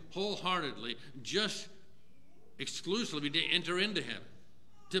you wholeheartedly, just exclusively to enter into heaven,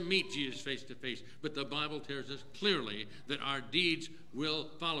 to meet Jesus face to face. But the Bible tells us clearly that our deeds will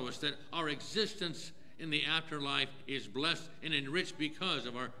follow us, that our existence in the afterlife is blessed and enriched because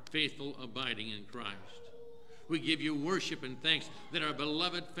of our faithful abiding in Christ. We give you worship and thanks that our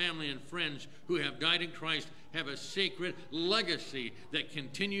beloved family and friends who have died in Christ have a sacred legacy that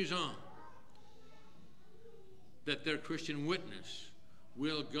continues on, that their Christian witness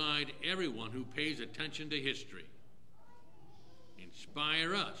will guide everyone who pays attention to history.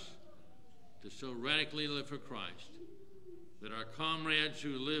 Inspire us to so radically live for Christ that our comrades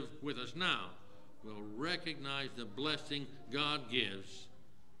who live with us now will recognize the blessing God gives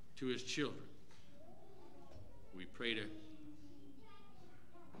to his children. We pray to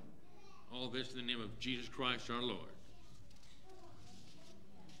all this in the name of Jesus Christ our Lord.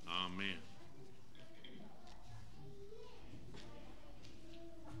 Amen.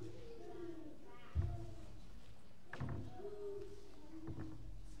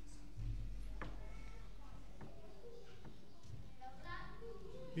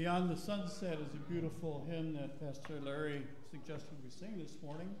 Beyond the Sunset is a beautiful hymn that Pastor Larry suggested we sing this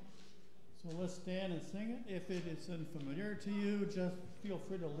morning. So let's stand and sing it. If it is unfamiliar to you, just feel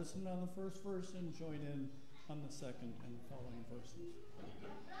free to listen on the first verse and join in on the second and following verses.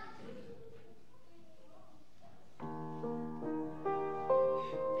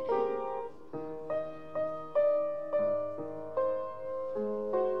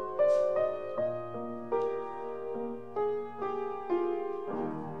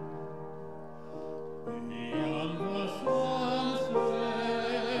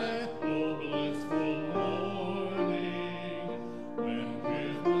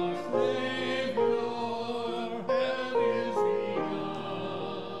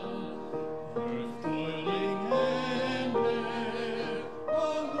 Toiling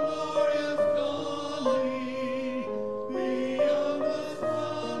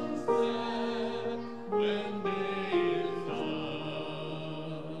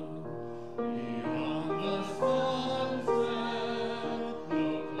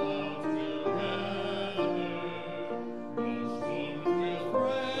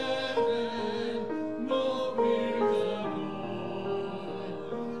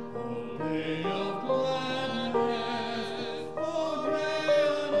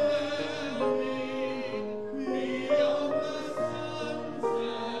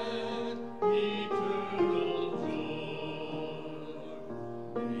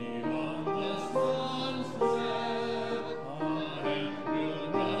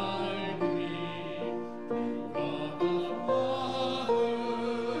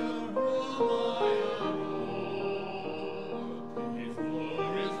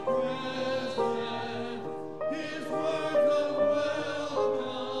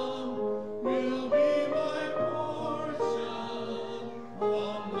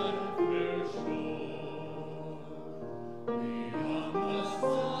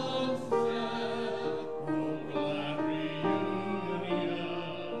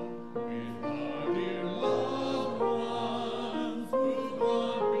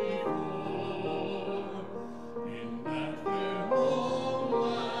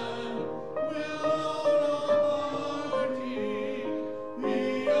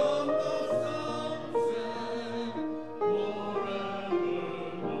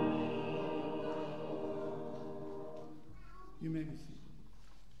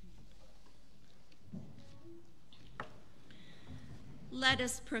Let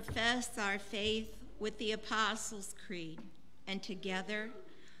us profess our faith with the Apostles' Creed, and together,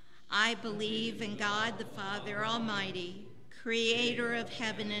 I believe in God the Father Almighty, creator of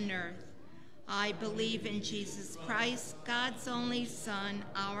heaven and earth. I believe in Jesus Christ, God's only Son,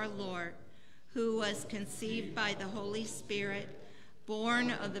 our Lord, who was conceived by the Holy Spirit, born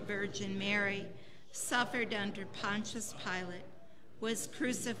of the Virgin Mary, suffered under Pontius Pilate, was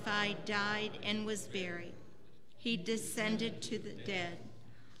crucified, died, and was buried. He descended to the dead.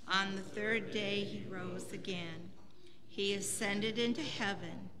 On the third day he rose again. He ascended into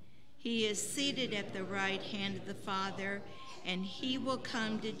heaven. He is seated at the right hand of the Father, and he will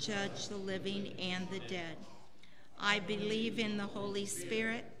come to judge the living and the dead. I believe in the Holy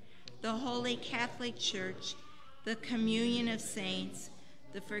Spirit, the Holy Catholic Church, the communion of saints,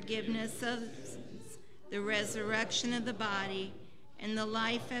 the forgiveness of sins, the resurrection of the body, and the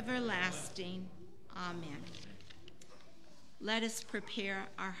life everlasting. Amen. Let us prepare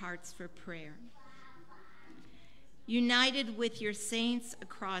our hearts for prayer. United with your saints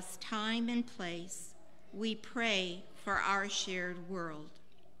across time and place, we pray for our shared world.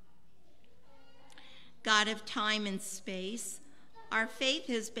 God of time and space, our faith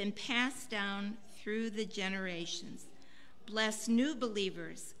has been passed down through the generations. Bless new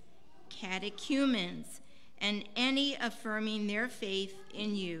believers, catechumens, and any affirming their faith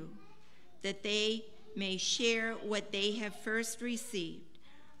in you, that they may share what they have first received.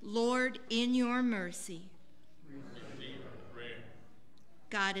 Lord, in your mercy,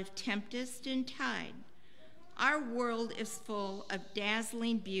 God of tempest and tide, our world is full of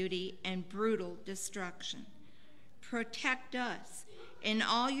dazzling beauty and brutal destruction. Protect us and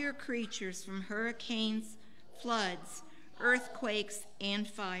all your creatures from hurricanes, floods, earthquakes, and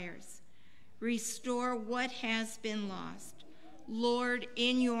fires. Restore what has been lost. Lord,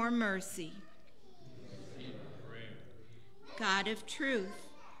 in your mercy. God of truth,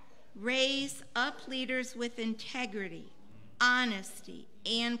 raise up leaders with integrity, honesty,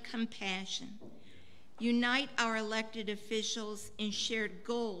 and compassion. Unite our elected officials in shared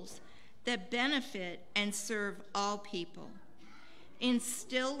goals that benefit and serve all people.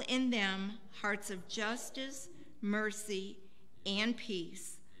 Instill in them hearts of justice, mercy, and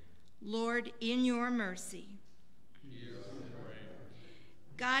peace. Lord, in your mercy.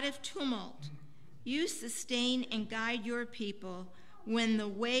 God of tumult, you sustain and guide your people when the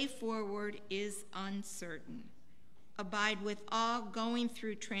way forward is uncertain. Abide with all going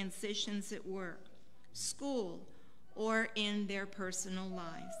through transitions at work, school, or in their personal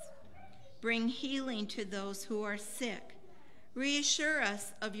lives. Bring healing to those who are sick. Reassure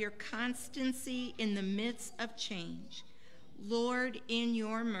us of your constancy in the midst of change. Lord, in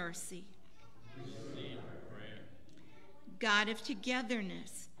your mercy. God of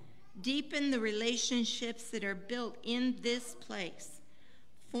togetherness, deepen the relationships that are built in this place.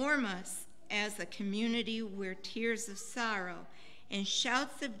 Form us as a community where tears of sorrow and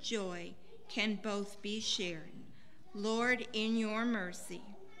shouts of joy can both be shared. Lord, in your mercy.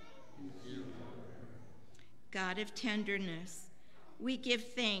 God of tenderness, we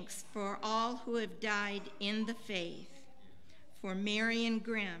give thanks for all who have died in the faith, for Marion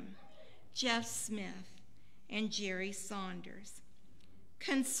Grimm, Jeff Smith, and Jerry Saunders.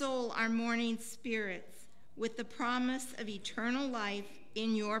 Console our mourning spirits with the promise of eternal life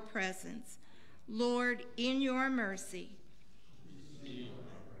in your presence. Lord, in your mercy.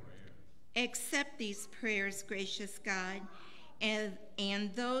 Accept these prayers, gracious God,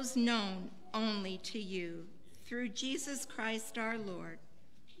 and those known only to you, through Jesus Christ our Lord.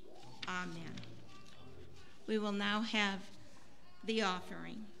 Amen. We will now have the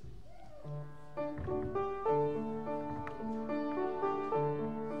offering.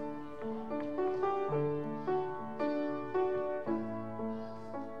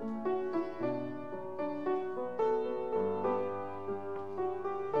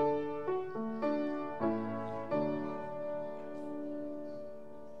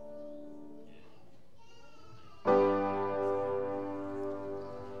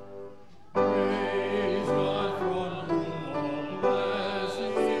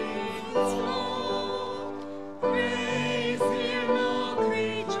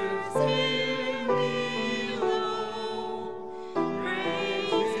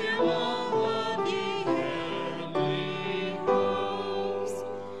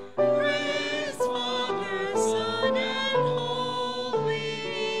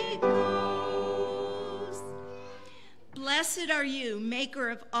 Blessed are you, maker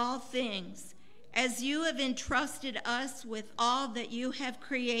of all things, as you have entrusted us with all that you have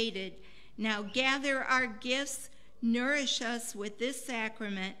created. Now gather our gifts, nourish us with this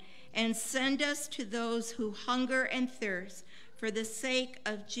sacrament, and send us to those who hunger and thirst for the sake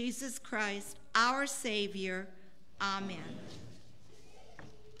of Jesus Christ, our Savior. Amen.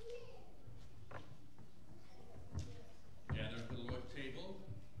 Gathered at the Lord's table,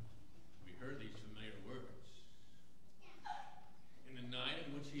 we heard these familiar words. In the night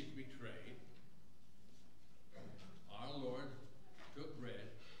in which he is betrayed, our Lord took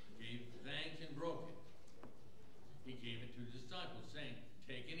bread, gave thanks, and broke it. He gave it to his disciples, saying,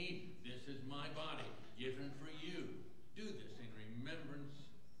 "Take and eat. This is my body, given for you. Do this in remembrance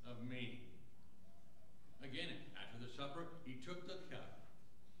of me." Again, after the supper, he took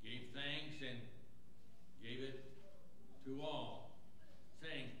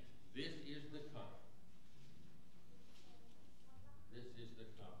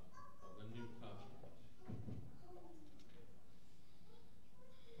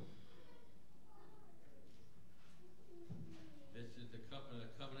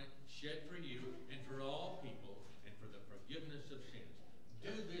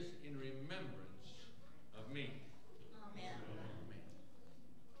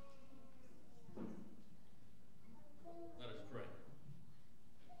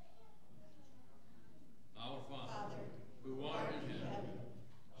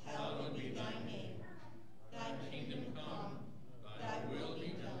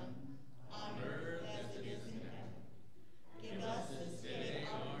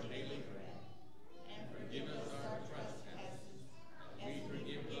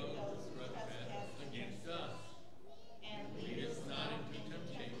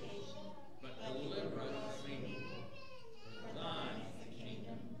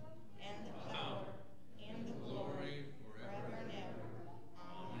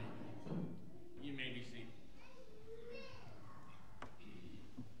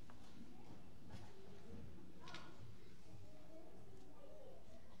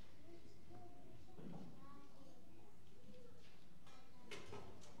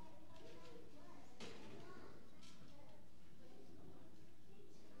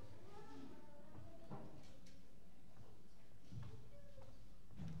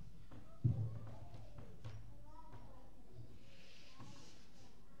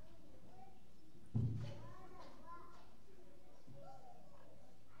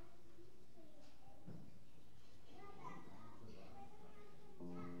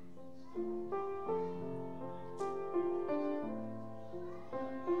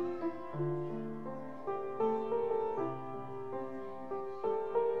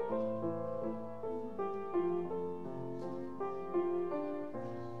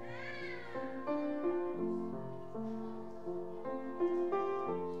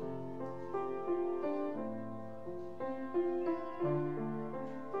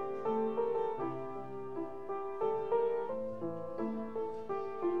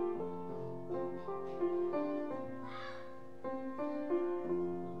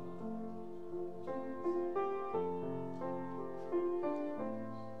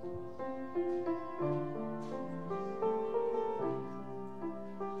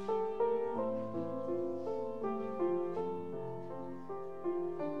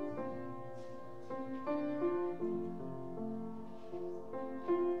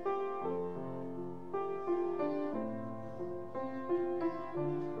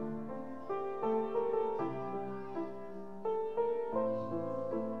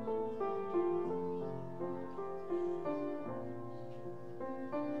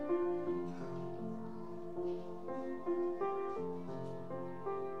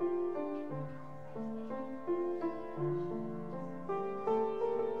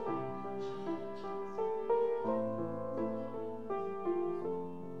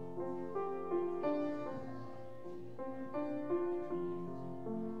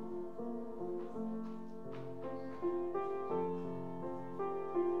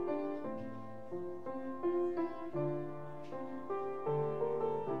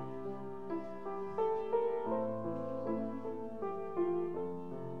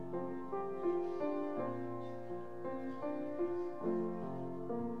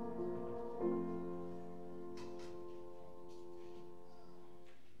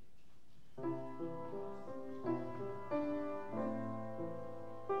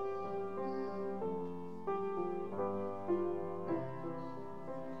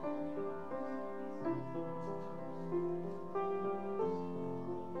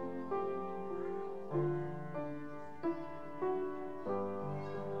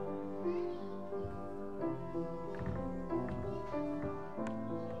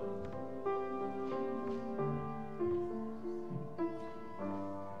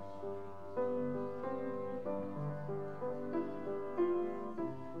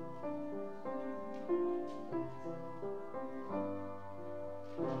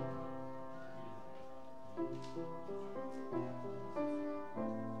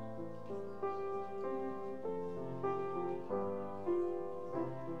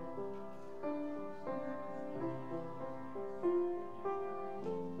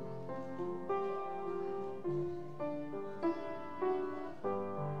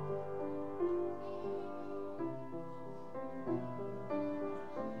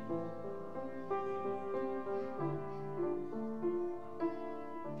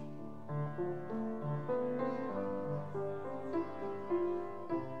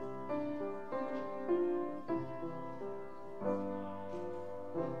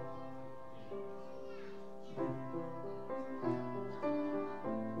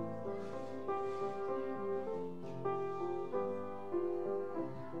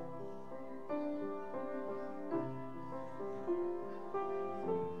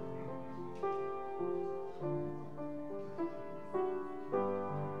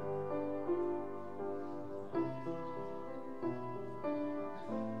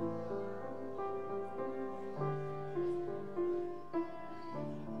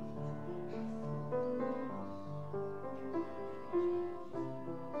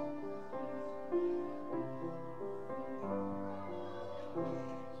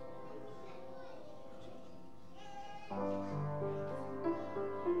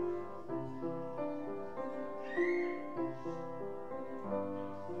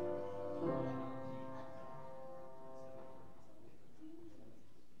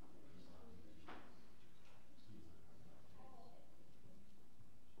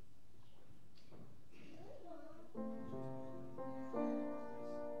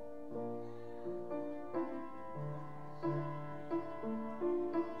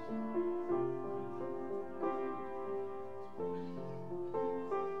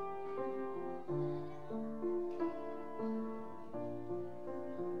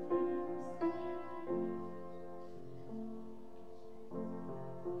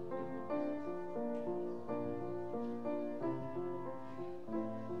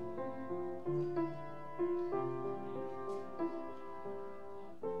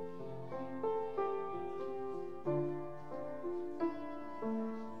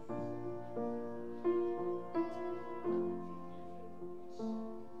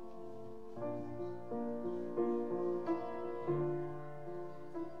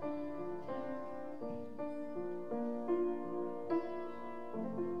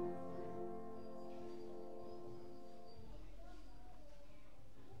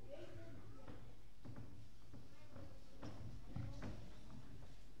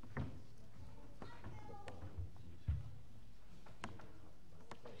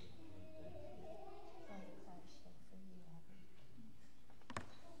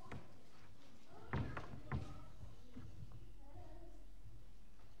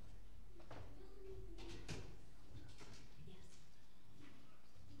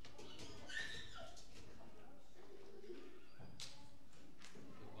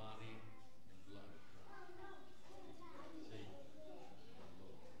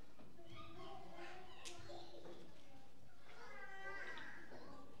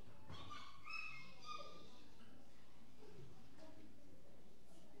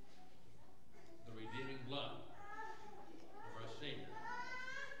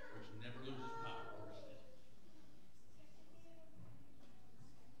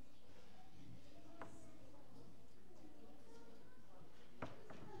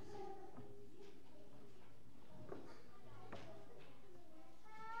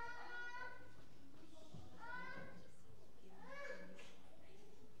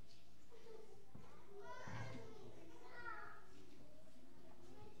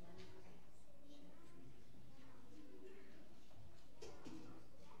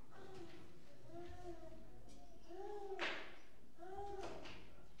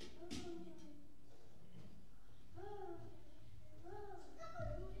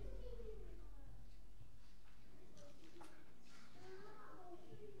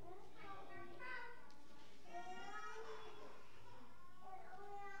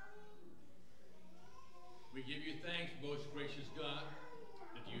We give you thanks, most gracious God,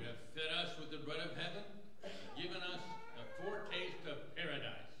 that you have fed us with the bread of heaven, given us a foretaste of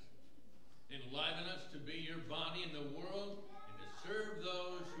paradise, enliven us to be your body in the world and to serve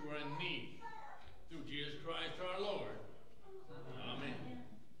those who are in need. Through Jesus Christ our Lord. Amen.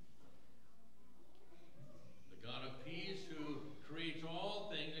 The God of peace, who creates all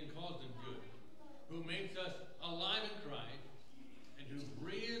things and calls them good, who makes us alive in Christ, and who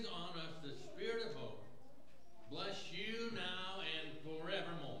breathes on us the spirit of hope, bless you now and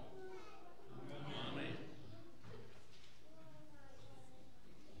forevermore. Amen.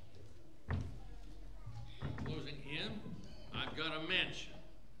 Closing hymn, I've got a mansion.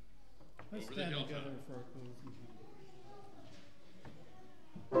 Let's Over the stand hilltop. together for our closing hymn.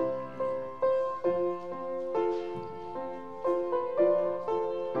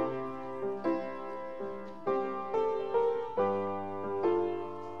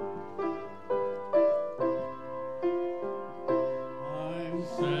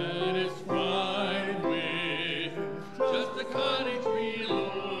 Satisfied with just a cottage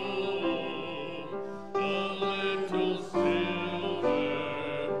below, a little silver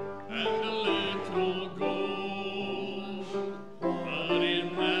and a little gold. But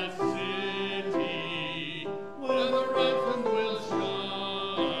in that city where the rising will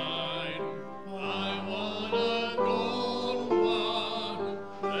shine, I want a gold one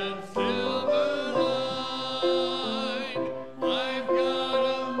and silver line. I've got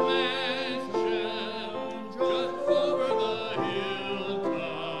a mansion just over the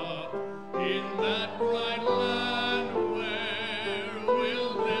hilltop in that bright land where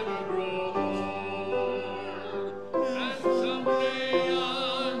we'll never grow old. And someday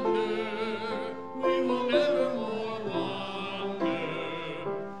yonder we will never more wander,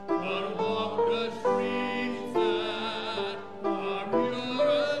 but walk the streets that are pure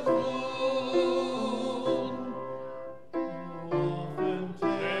as gold. Often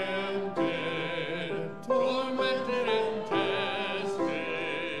tempted, tormented and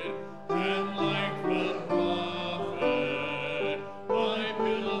tested, and like the prophet, my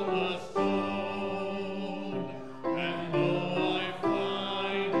pillow must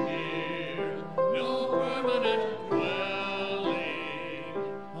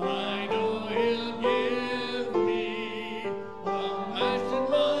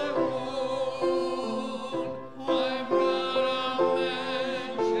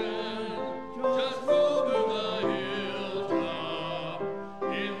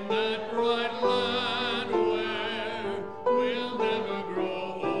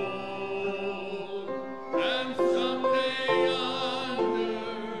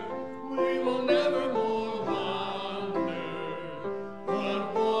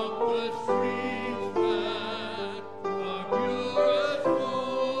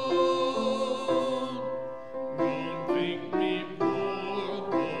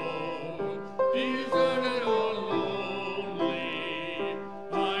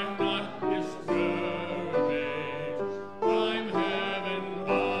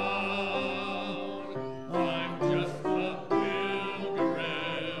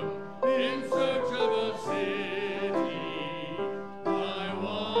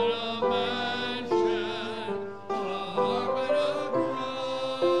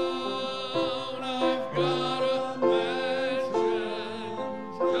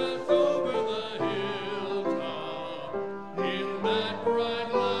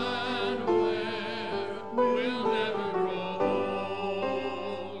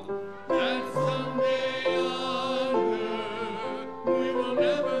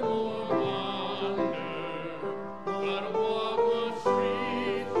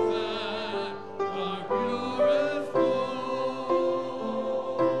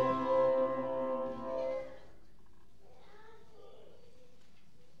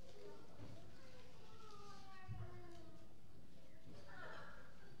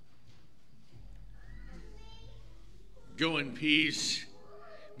Go in peace.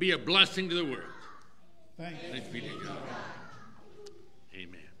 Be a blessing to the world. Thanks be to God.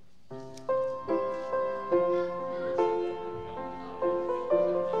 Amen.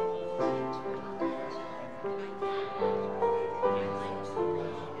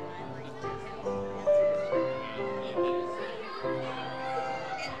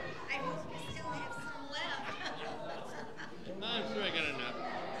 I'm sure I got enough.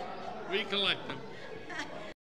 We collect them.